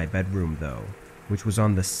outside my bedroom though, which was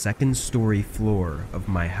on the second-story floor of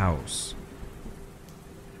my house.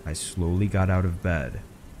 I slowly got out of bed,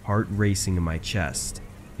 heart racing in my chest,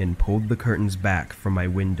 and pulled the curtains back from my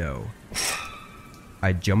window.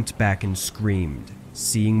 I jumped back and screamed,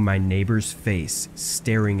 seeing my neighbor's face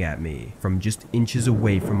staring at me from just inches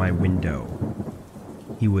away from my window.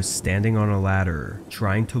 He was standing on a ladder,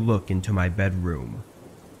 trying to look into my bedroom.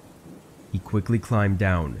 He quickly climbed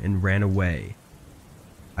down and ran away.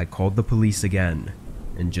 I called the police again,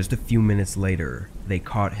 and just a few minutes later, they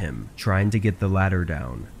caught him trying to get the ladder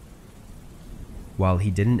down. While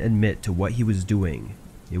he didn't admit to what he was doing,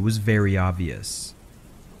 it was very obvious.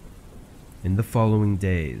 In the following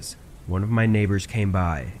days, one of my neighbors came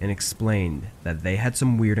by and explained that they had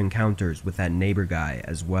some weird encounters with that neighbor guy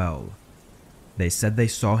as well. They said they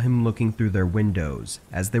saw him looking through their windows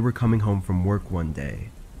as they were coming home from work one day.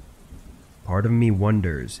 Part of me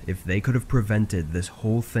wonders if they could have prevented this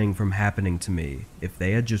whole thing from happening to me if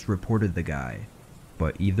they had just reported the guy.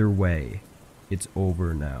 But either way, it's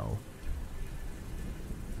over now.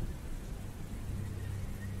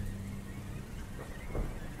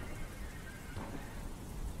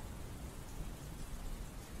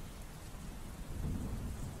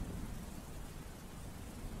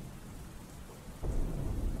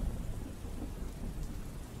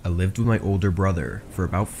 I lived with my older brother for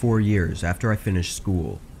about 4 years after I finished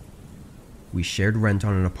school. We shared rent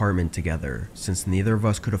on an apartment together since neither of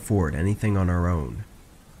us could afford anything on our own.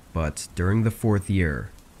 But during the 4th year,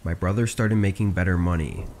 my brother started making better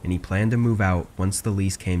money and he planned to move out once the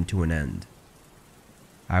lease came to an end.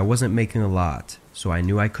 I wasn't making a lot, so I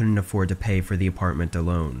knew I couldn't afford to pay for the apartment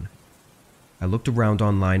alone. I looked around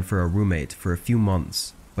online for a roommate for a few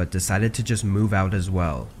months, but decided to just move out as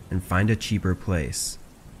well and find a cheaper place.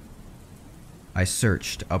 I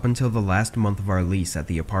searched up until the last month of our lease at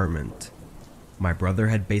the apartment. My brother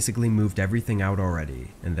had basically moved everything out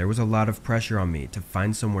already, and there was a lot of pressure on me to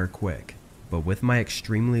find somewhere quick, but with my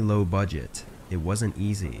extremely low budget, it wasn't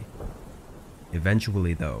easy.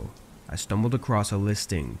 Eventually though, I stumbled across a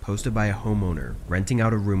listing posted by a homeowner renting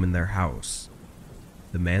out a room in their house.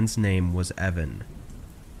 The man's name was Evan.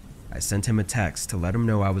 I sent him a text to let him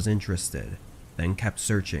know I was interested, then kept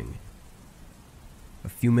searching. A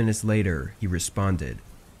few minutes later, he responded.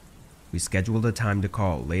 We scheduled a time to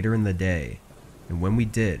call later in the day, and when we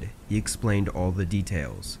did, he explained all the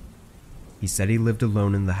details. He said he lived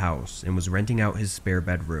alone in the house and was renting out his spare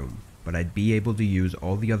bedroom, but I'd be able to use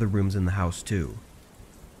all the other rooms in the house too.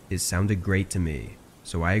 It sounded great to me,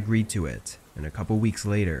 so I agreed to it, and a couple weeks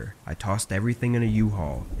later, I tossed everything in a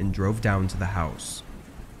U-Haul and drove down to the house.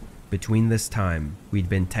 Between this time, we'd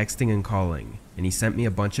been texting and calling, and he sent me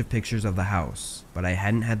a bunch of pictures of the house, but I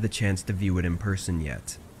hadn't had the chance to view it in person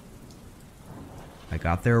yet. I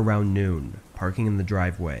got there around noon, parking in the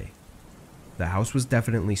driveway. The house was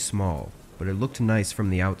definitely small, but it looked nice from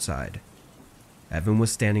the outside. Evan was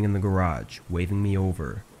standing in the garage, waving me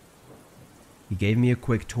over. He gave me a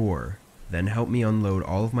quick tour, then helped me unload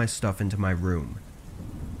all of my stuff into my room.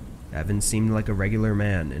 Evan seemed like a regular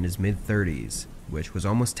man in his mid-30s, which was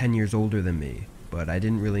almost 10 years older than me, but I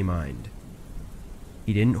didn't really mind.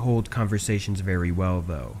 He didn't hold conversations very well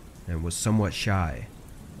though, and was somewhat shy.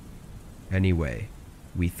 Anyway,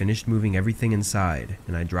 we finished moving everything inside,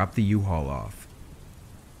 and I dropped the U-Haul off.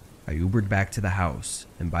 I Ubered back to the house,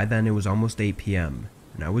 and by then it was almost 8 p.m.,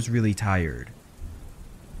 and I was really tired.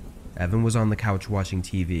 Evan was on the couch watching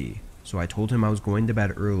TV, so I told him I was going to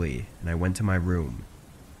bed early and I went to my room.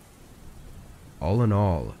 All in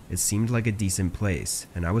all, it seemed like a decent place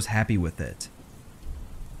and I was happy with it.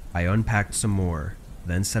 I unpacked some more,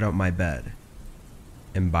 then set up my bed,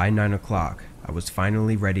 and by 9 o'clock I was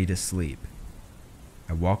finally ready to sleep.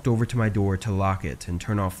 I walked over to my door to lock it and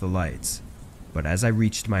turn off the lights, but as I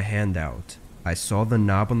reached my hand out, I saw the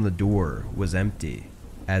knob on the door was empty,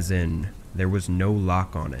 as in, there was no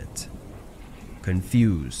lock on it.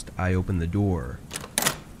 Confused, I opened the door.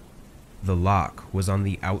 The lock was on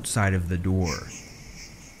the outside of the door.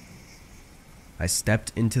 I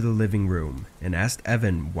stepped into the living room and asked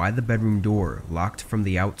Evan why the bedroom door locked from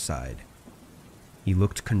the outside. He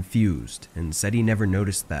looked confused and said he never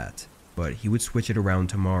noticed that, but he would switch it around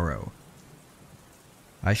tomorrow.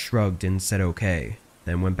 I shrugged and said okay,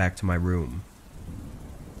 then went back to my room.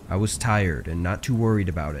 I was tired and not too worried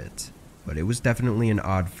about it, but it was definitely an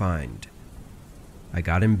odd find. I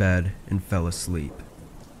got in bed and fell asleep.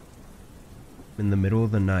 In the middle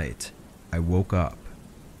of the night, I woke up.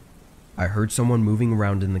 I heard someone moving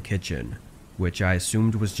around in the kitchen, which I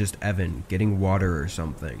assumed was just Evan getting water or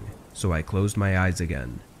something, so I closed my eyes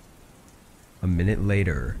again. A minute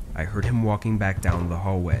later, I heard him walking back down the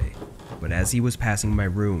hallway, but as he was passing my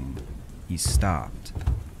room, he stopped.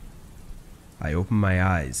 I opened my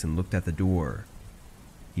eyes and looked at the door.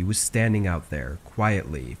 He was standing out there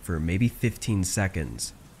quietly for maybe 15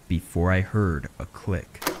 seconds before I heard a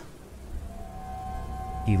click.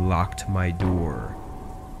 He locked my door.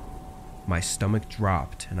 My stomach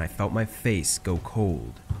dropped and I felt my face go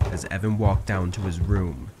cold as Evan walked down to his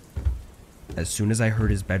room. As soon as I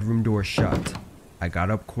heard his bedroom door shut, I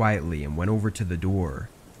got up quietly and went over to the door.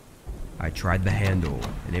 I tried the handle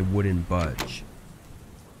and it wouldn't budge.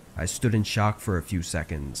 I stood in shock for a few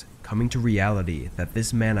seconds, coming to reality that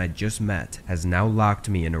this man I just met has now locked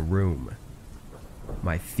me in a room.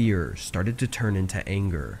 My fear started to turn into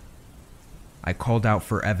anger. I called out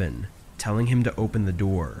for Evan, telling him to open the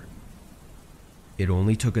door. It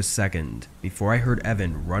only took a second before I heard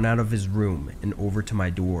Evan run out of his room and over to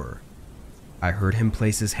my door. I heard him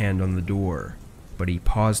place his hand on the door, but he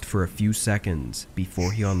paused for a few seconds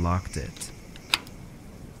before he unlocked it.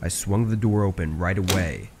 I swung the door open right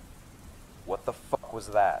away. What the fuck was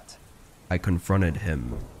that? I confronted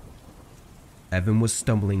him. Evan was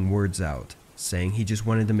stumbling words out, saying he just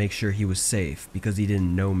wanted to make sure he was safe because he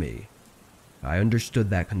didn't know me. I understood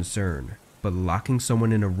that concern, but locking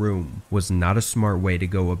someone in a room was not a smart way to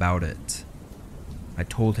go about it. I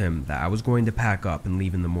told him that I was going to pack up and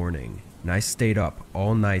leave in the morning, and I stayed up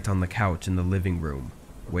all night on the couch in the living room,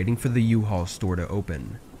 waiting for the U-Haul store to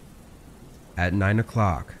open. At 9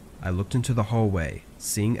 o'clock, I looked into the hallway,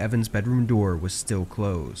 seeing Evan's bedroom door was still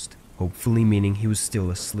closed, hopefully meaning he was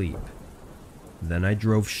still asleep. Then I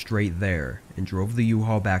drove straight there and drove the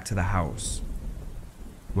U-Haul back to the house.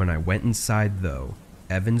 When I went inside though,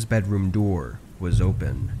 Evan's bedroom door was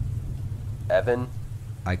open. Evan?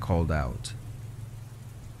 I called out.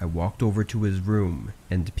 I walked over to his room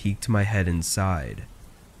and peeked my head inside.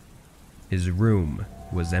 His room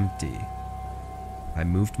was empty. I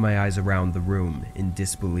moved my eyes around the room in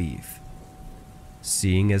disbelief.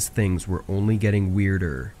 Seeing as things were only getting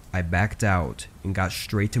weirder, I backed out and got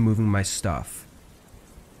straight to moving my stuff.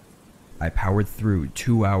 I powered through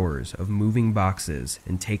 2 hours of moving boxes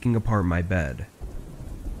and taking apart my bed.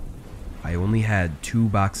 I only had 2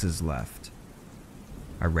 boxes left.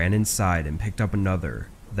 I ran inside and picked up another,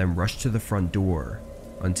 then rushed to the front door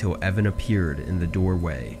until Evan appeared in the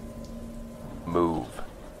doorway. Move,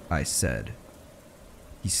 I said.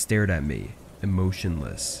 He stared at me,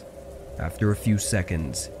 emotionless. After a few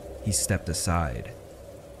seconds, he stepped aside.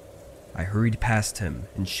 I hurried past him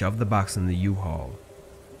and shoved the box in the U-Haul.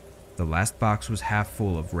 The last box was half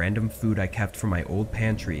full of random food I kept from my old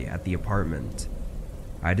pantry at the apartment.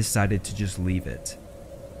 I decided to just leave it.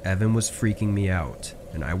 Evan was freaking me out,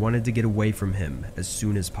 and I wanted to get away from him as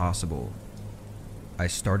soon as possible. I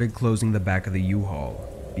started closing the back of the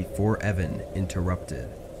U-Haul before Evan interrupted.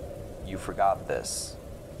 You forgot this.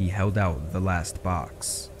 He held out the last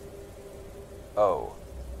box. Oh,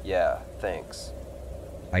 yeah, thanks.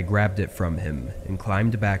 I grabbed it from him and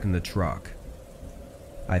climbed back in the truck.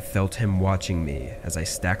 I felt him watching me as I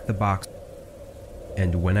stacked the box,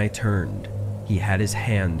 and when I turned, he had his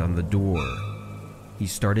hand on the door. He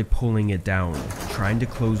started pulling it down, trying to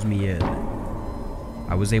close me in.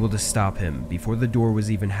 I was able to stop him before the door was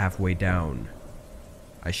even halfway down.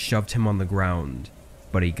 I shoved him on the ground,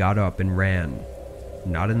 but he got up and ran.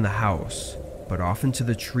 Not in the house, but off into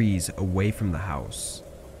the trees away from the house.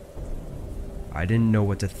 I didn't know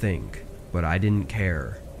what to think, but I didn't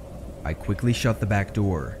care. I quickly shut the back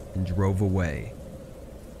door and drove away.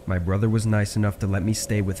 My brother was nice enough to let me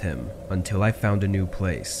stay with him until I found a new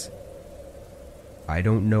place. I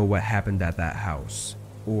don't know what happened at that house,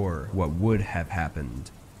 or what would have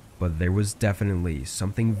happened, but there was definitely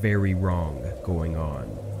something very wrong going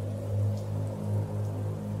on.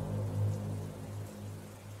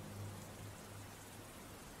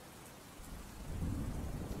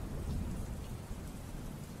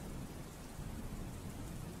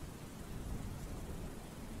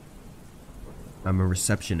 I'm a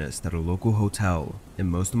receptionist at a local hotel, and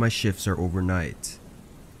most of my shifts are overnight.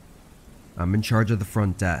 I'm in charge of the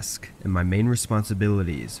front desk, and my main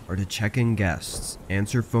responsibilities are to check in guests,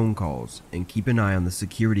 answer phone calls, and keep an eye on the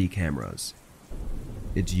security cameras.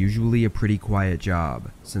 It's usually a pretty quiet job,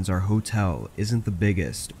 since our hotel isn't the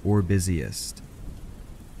biggest or busiest.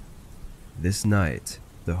 This night,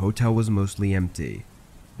 the hotel was mostly empty.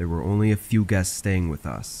 There were only a few guests staying with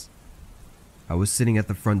us. I was sitting at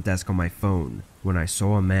the front desk on my phone when I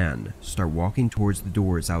saw a man start walking towards the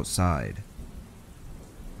doors outside.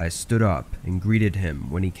 I stood up and greeted him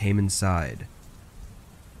when he came inside.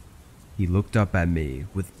 He looked up at me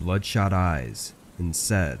with bloodshot eyes and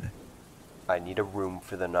said, "I need a room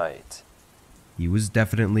for the night." He was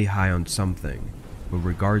definitely high on something, but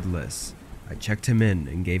regardless, I checked him in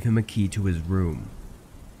and gave him a key to his room.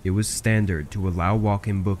 It was standard to allow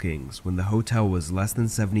walk-in bookings when the hotel was less than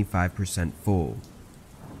 75% full.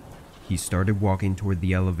 He started walking toward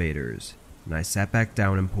the elevators, and I sat back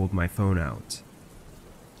down and pulled my phone out.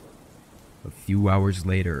 A few hours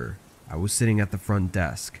later, I was sitting at the front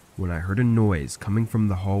desk when I heard a noise coming from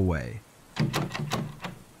the hallway.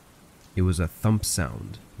 It was a thump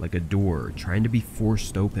sound, like a door trying to be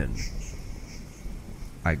forced open.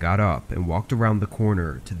 I got up and walked around the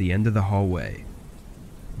corner to the end of the hallway.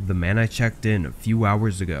 The man I checked in a few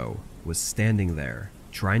hours ago was standing there,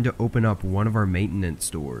 trying to open up one of our maintenance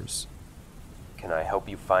doors. "Can I help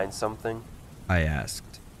you find something?" I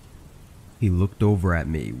asked. He looked over at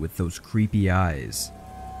me with those creepy eyes.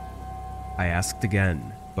 I asked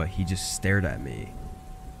again, but he just stared at me.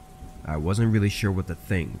 I wasn't really sure what to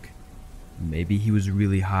think. Maybe he was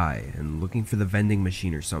really high and looking for the vending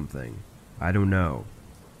machine or something. I don't know.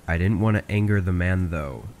 I didn't want to anger the man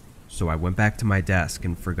though, so I went back to my desk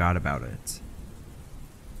and forgot about it.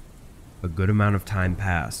 A good amount of time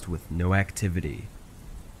passed with no activity.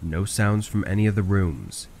 No sounds from any of the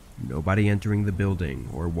rooms, nobody entering the building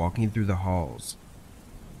or walking through the halls.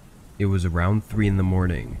 It was around 3 in the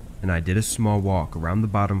morning, and I did a small walk around the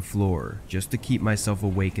bottom floor just to keep myself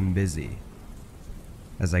awake and busy.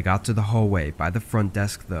 As I got to the hallway by the front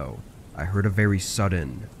desk though, I heard a very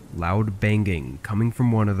sudden, loud banging coming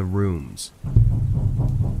from one of the rooms.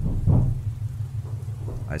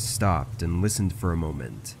 I stopped and listened for a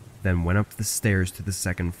moment, then went up the stairs to the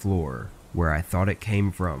second floor, where I thought it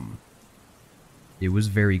came from. It was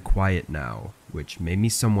very quiet now, which made me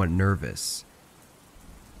somewhat nervous.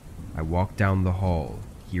 I walked down the hall,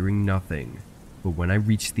 hearing nothing, but when I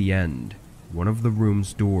reached the end, one of the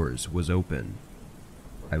room's doors was open.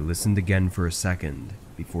 I listened again for a second,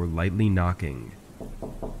 before lightly knocking.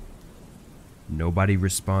 Nobody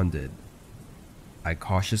responded. I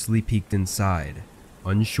cautiously peeked inside,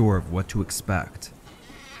 unsure of what to expect.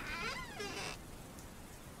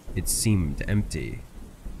 It seemed empty.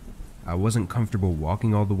 I wasn't comfortable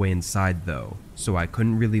walking all the way inside though, so I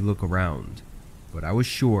couldn't really look around, but I was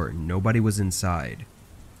sure nobody was inside.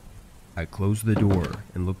 I closed the door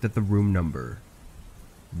and looked at the room number.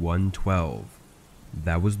 112.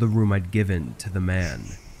 That was the room I'd given to the man.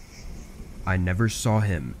 I never saw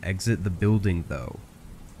him exit the building though.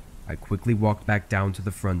 I quickly walked back down to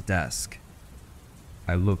the front desk.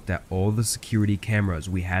 I looked at all the security cameras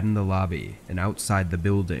we had in the lobby and outside the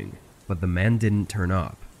building, but the man didn't turn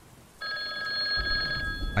up.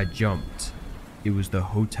 I jumped. It was the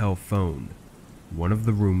hotel phone. One of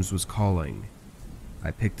the rooms was calling.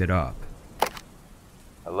 I picked it up.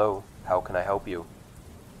 "Hello, how can I help you?"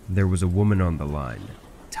 There was a woman on the line,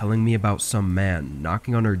 telling me about some man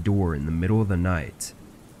knocking on her door in the middle of the night.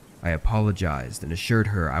 I apologized and assured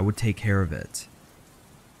her I would take care of it.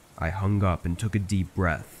 I hung up and took a deep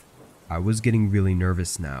breath. I was getting really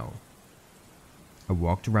nervous now. I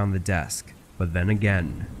walked around the desk, but then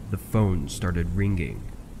again, the phone started ringing.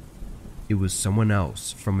 It was someone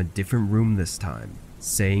else from a different room this time,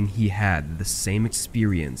 saying he had the same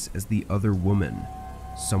experience as the other woman,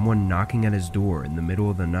 someone knocking at his door in the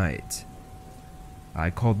middle of the night.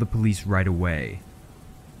 I called the police right away.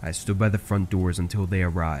 I stood by the front doors until they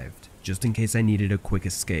arrived, just in case I needed a quick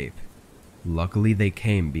escape. Luckily they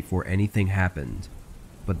came before anything happened,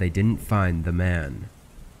 but they didn't find the man.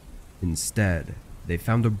 Instead, they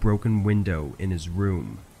found a broken window in his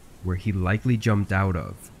room. where he likely jumped out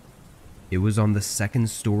of. It was on the second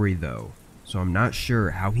story though, so I'm not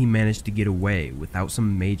sure how he managed to get away without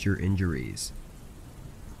some major injuries.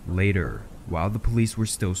 Later, while the police were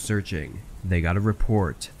still searching, they got a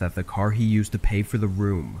report that the car he used to pay for the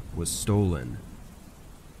room was stolen.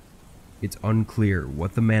 It's unclear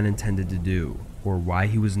what the man intended to do or why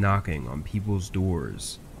he was knocking on people's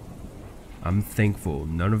doors. I'm thankful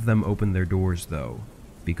none of them opened their doors though,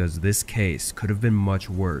 because this case could have been much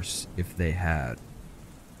worse if they had.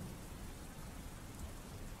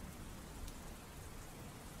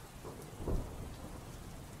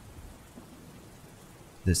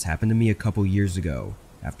 This happened to me a couple years ago,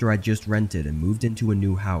 after I just rented and moved into a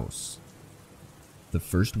new house. The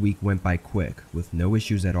first week went by quick with no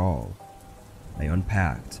issues at all. I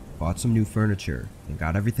unpacked, bought some new furniture, and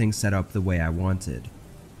got everything set up the way I wanted.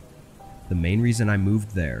 The main reason I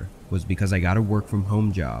moved there was because I got a work from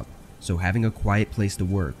home job, so having a quiet place to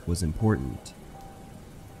work was important.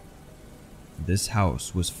 This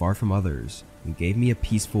house was far from others and gave me a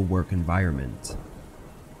peaceful work environment.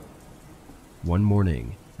 One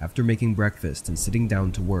morning, after making breakfast and sitting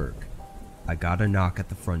down to work, I got a knock at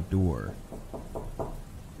the front door.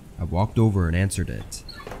 I walked over and answered it.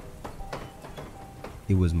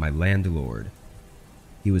 It was my landlord.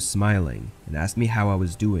 He was smiling and asked me how I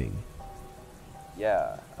was doing.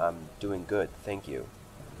 Yeah, I'm doing good, thank you.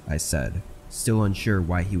 I said, still unsure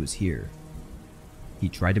why he was here. He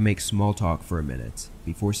tried to make small talk for a minute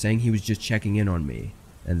before saying he was just checking in on me,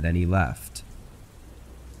 and then he left.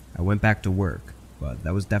 I went back to work, but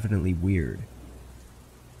that was definitely weird.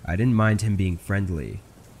 I didn't mind him being friendly,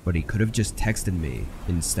 but he could have just texted me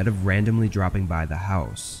instead of randomly dropping by the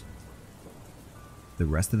house. The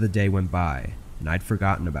rest of the day went by, and I'd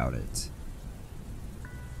forgotten about it.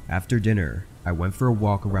 After dinner, I went for a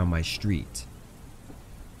walk around my street.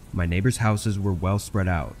 My neighbors' houses were well spread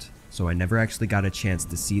out, so I never actually got a chance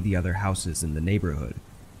to see the other houses in the neighborhood.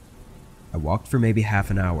 I walked for maybe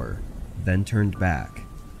half an hour, then turned back.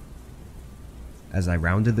 As I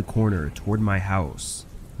rounded the corner toward my house,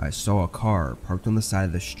 I saw a car parked on the side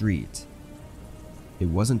of the street. It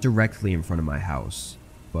wasn't directly in front of my house,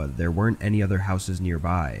 but there weren't any other houses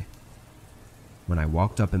nearby. When I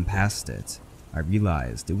walked up and passed it, I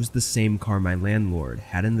realized it was the same car my landlord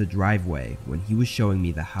had in the driveway when he was showing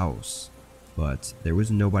me the house, but there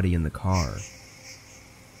was nobody in the car.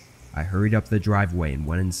 I hurried up the driveway and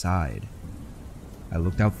went inside. I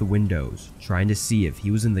looked out the windows, trying to see if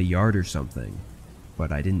he was in the yard or something,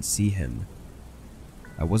 but I didn't see him.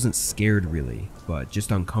 I wasn't scared really, but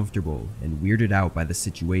just uncomfortable and weirded out by the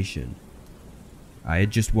situation. I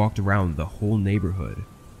had just walked around the whole neighborhood,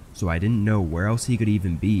 so I didn't know where else he could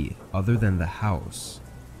even be other than the house.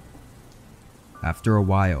 After a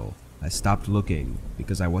while, I stopped looking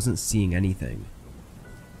because I wasn't seeing anything.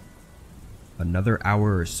 Another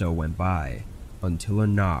hour or so went by until a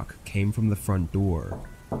knock came from the front door.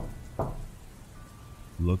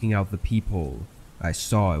 Looking out the peephole, I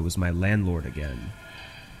saw it was my landlord again.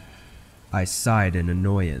 I sighed in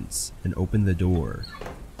annoyance and opened the door.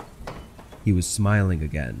 He was smiling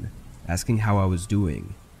again, asking how I was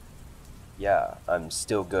doing. Yeah, I'm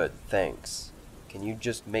still good, thanks. Can you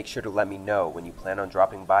just make sure to let me know when you plan on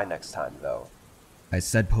dropping by next time, though? I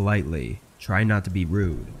said politely, trying not to be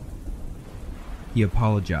rude. He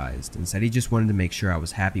apologized and said he just wanted to make sure I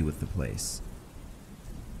was happy with the place.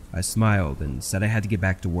 I smiled and said I had to get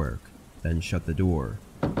back to work, then shut the door.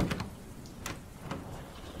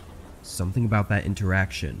 Something about that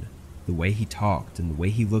interaction, the way he talked and the way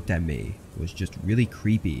he looked at me, was just really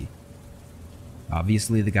creepy.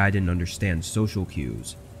 Obviously the guy didn't understand social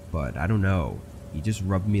cues, but I don't know, he just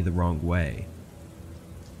rubbed me the wrong way.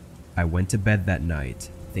 I went to bed that night,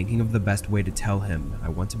 thinking of the best way to tell him I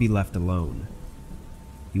want to be left alone.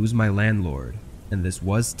 He was my landlord, and this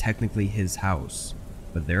was technically his house,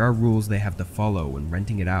 but there are rules they have to follow when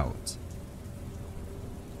renting it out.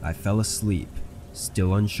 I fell asleep,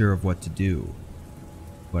 still unsure of what to do,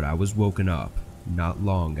 but I was woken up not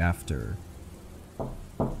long after.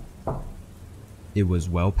 It was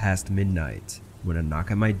well past midnight when a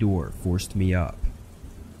knock at my door forced me up.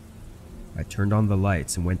 I turned on the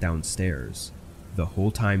lights and went downstairs, the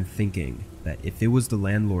whole time thinking that if it was the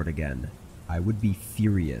landlord again, I would be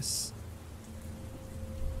furious.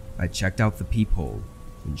 I checked out the peephole,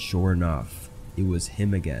 and sure enough, it was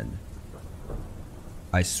him again.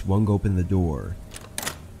 I swung open the door.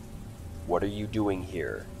 What are you doing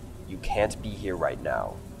here? You can't be here right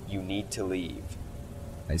now. You need to leave.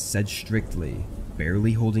 I said strictly,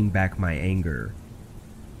 barely holding back my anger.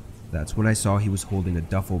 That's when I saw he was holding a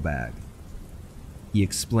duffel bag. He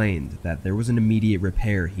explained that there was an immediate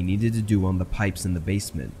repair he needed to do on the pipes in the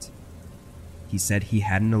basement. He said he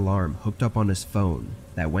had an alarm hooked up on his phone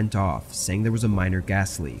that went off saying there was a minor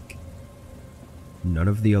gas leak. None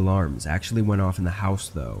of the alarms actually went off in the house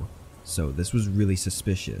though, so this was really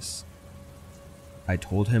suspicious. I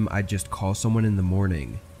told him I'd just call someone in the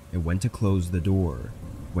morning and went to close the door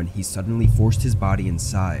when he suddenly forced his body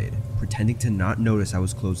inside, pretending to not notice I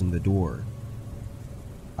was closing the door.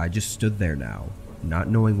 I just stood there now, not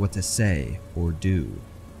knowing what to say or do.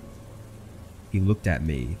 He looked at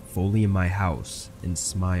me fully in my house and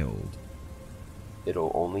smiled.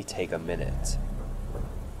 It'll only take a minute.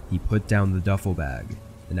 He put down the duffel bag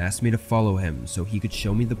and asked me to follow him so he could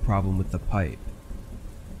show me the problem with the pipe.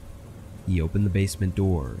 He opened the basement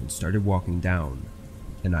door and started walking down,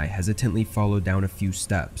 and I hesitantly followed down a few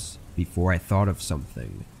steps before I thought of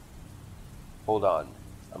something. Hold on,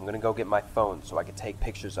 I'm gonna go get my phone so I can take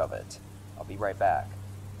pictures of it. I'll be right back,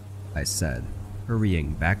 I said,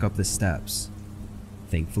 hurrying back up the steps.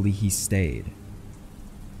 Thankfully, he stayed.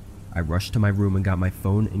 I rushed to my room and got my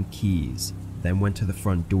phone and keys, then went to the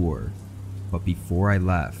front door. But before I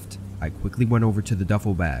left, I quickly went over to the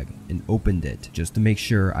duffel bag and opened it just to make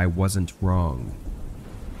sure I wasn't wrong.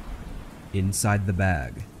 Inside the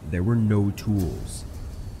bag, there were no tools,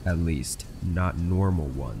 at least not normal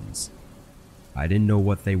ones. I didn't know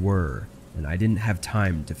what they were, and I didn't have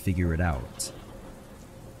time to figure it out.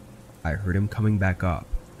 I heard him coming back up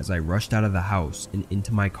as I rushed out of the house and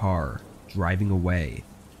into my car, driving away.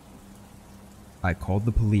 I called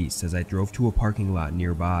the police as I drove to a parking lot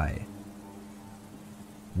nearby.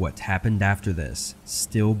 What happened after this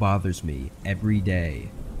still bothers me every day.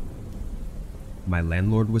 My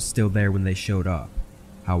landlord was still there when they showed up.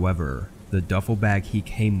 However, the duffel bag he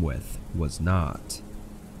came with was not.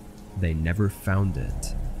 They never found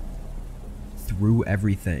it. Through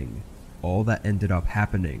everything, all that ended up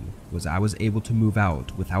happening was I was able to move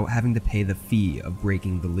out without having to pay the fee of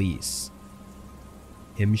breaking the lease.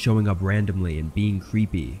 Him showing up randomly and being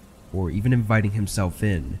creepy, or even inviting himself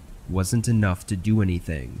in, wasn't enough to do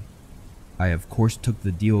anything. I of course took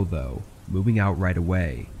the deal though, moving out right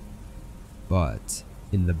away. But,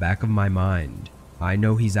 in the back of my mind, I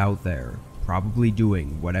know he's out there, probably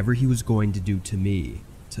doing whatever he was going to do to me,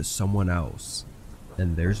 to someone else,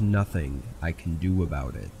 and there's nothing I can do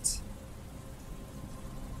about it.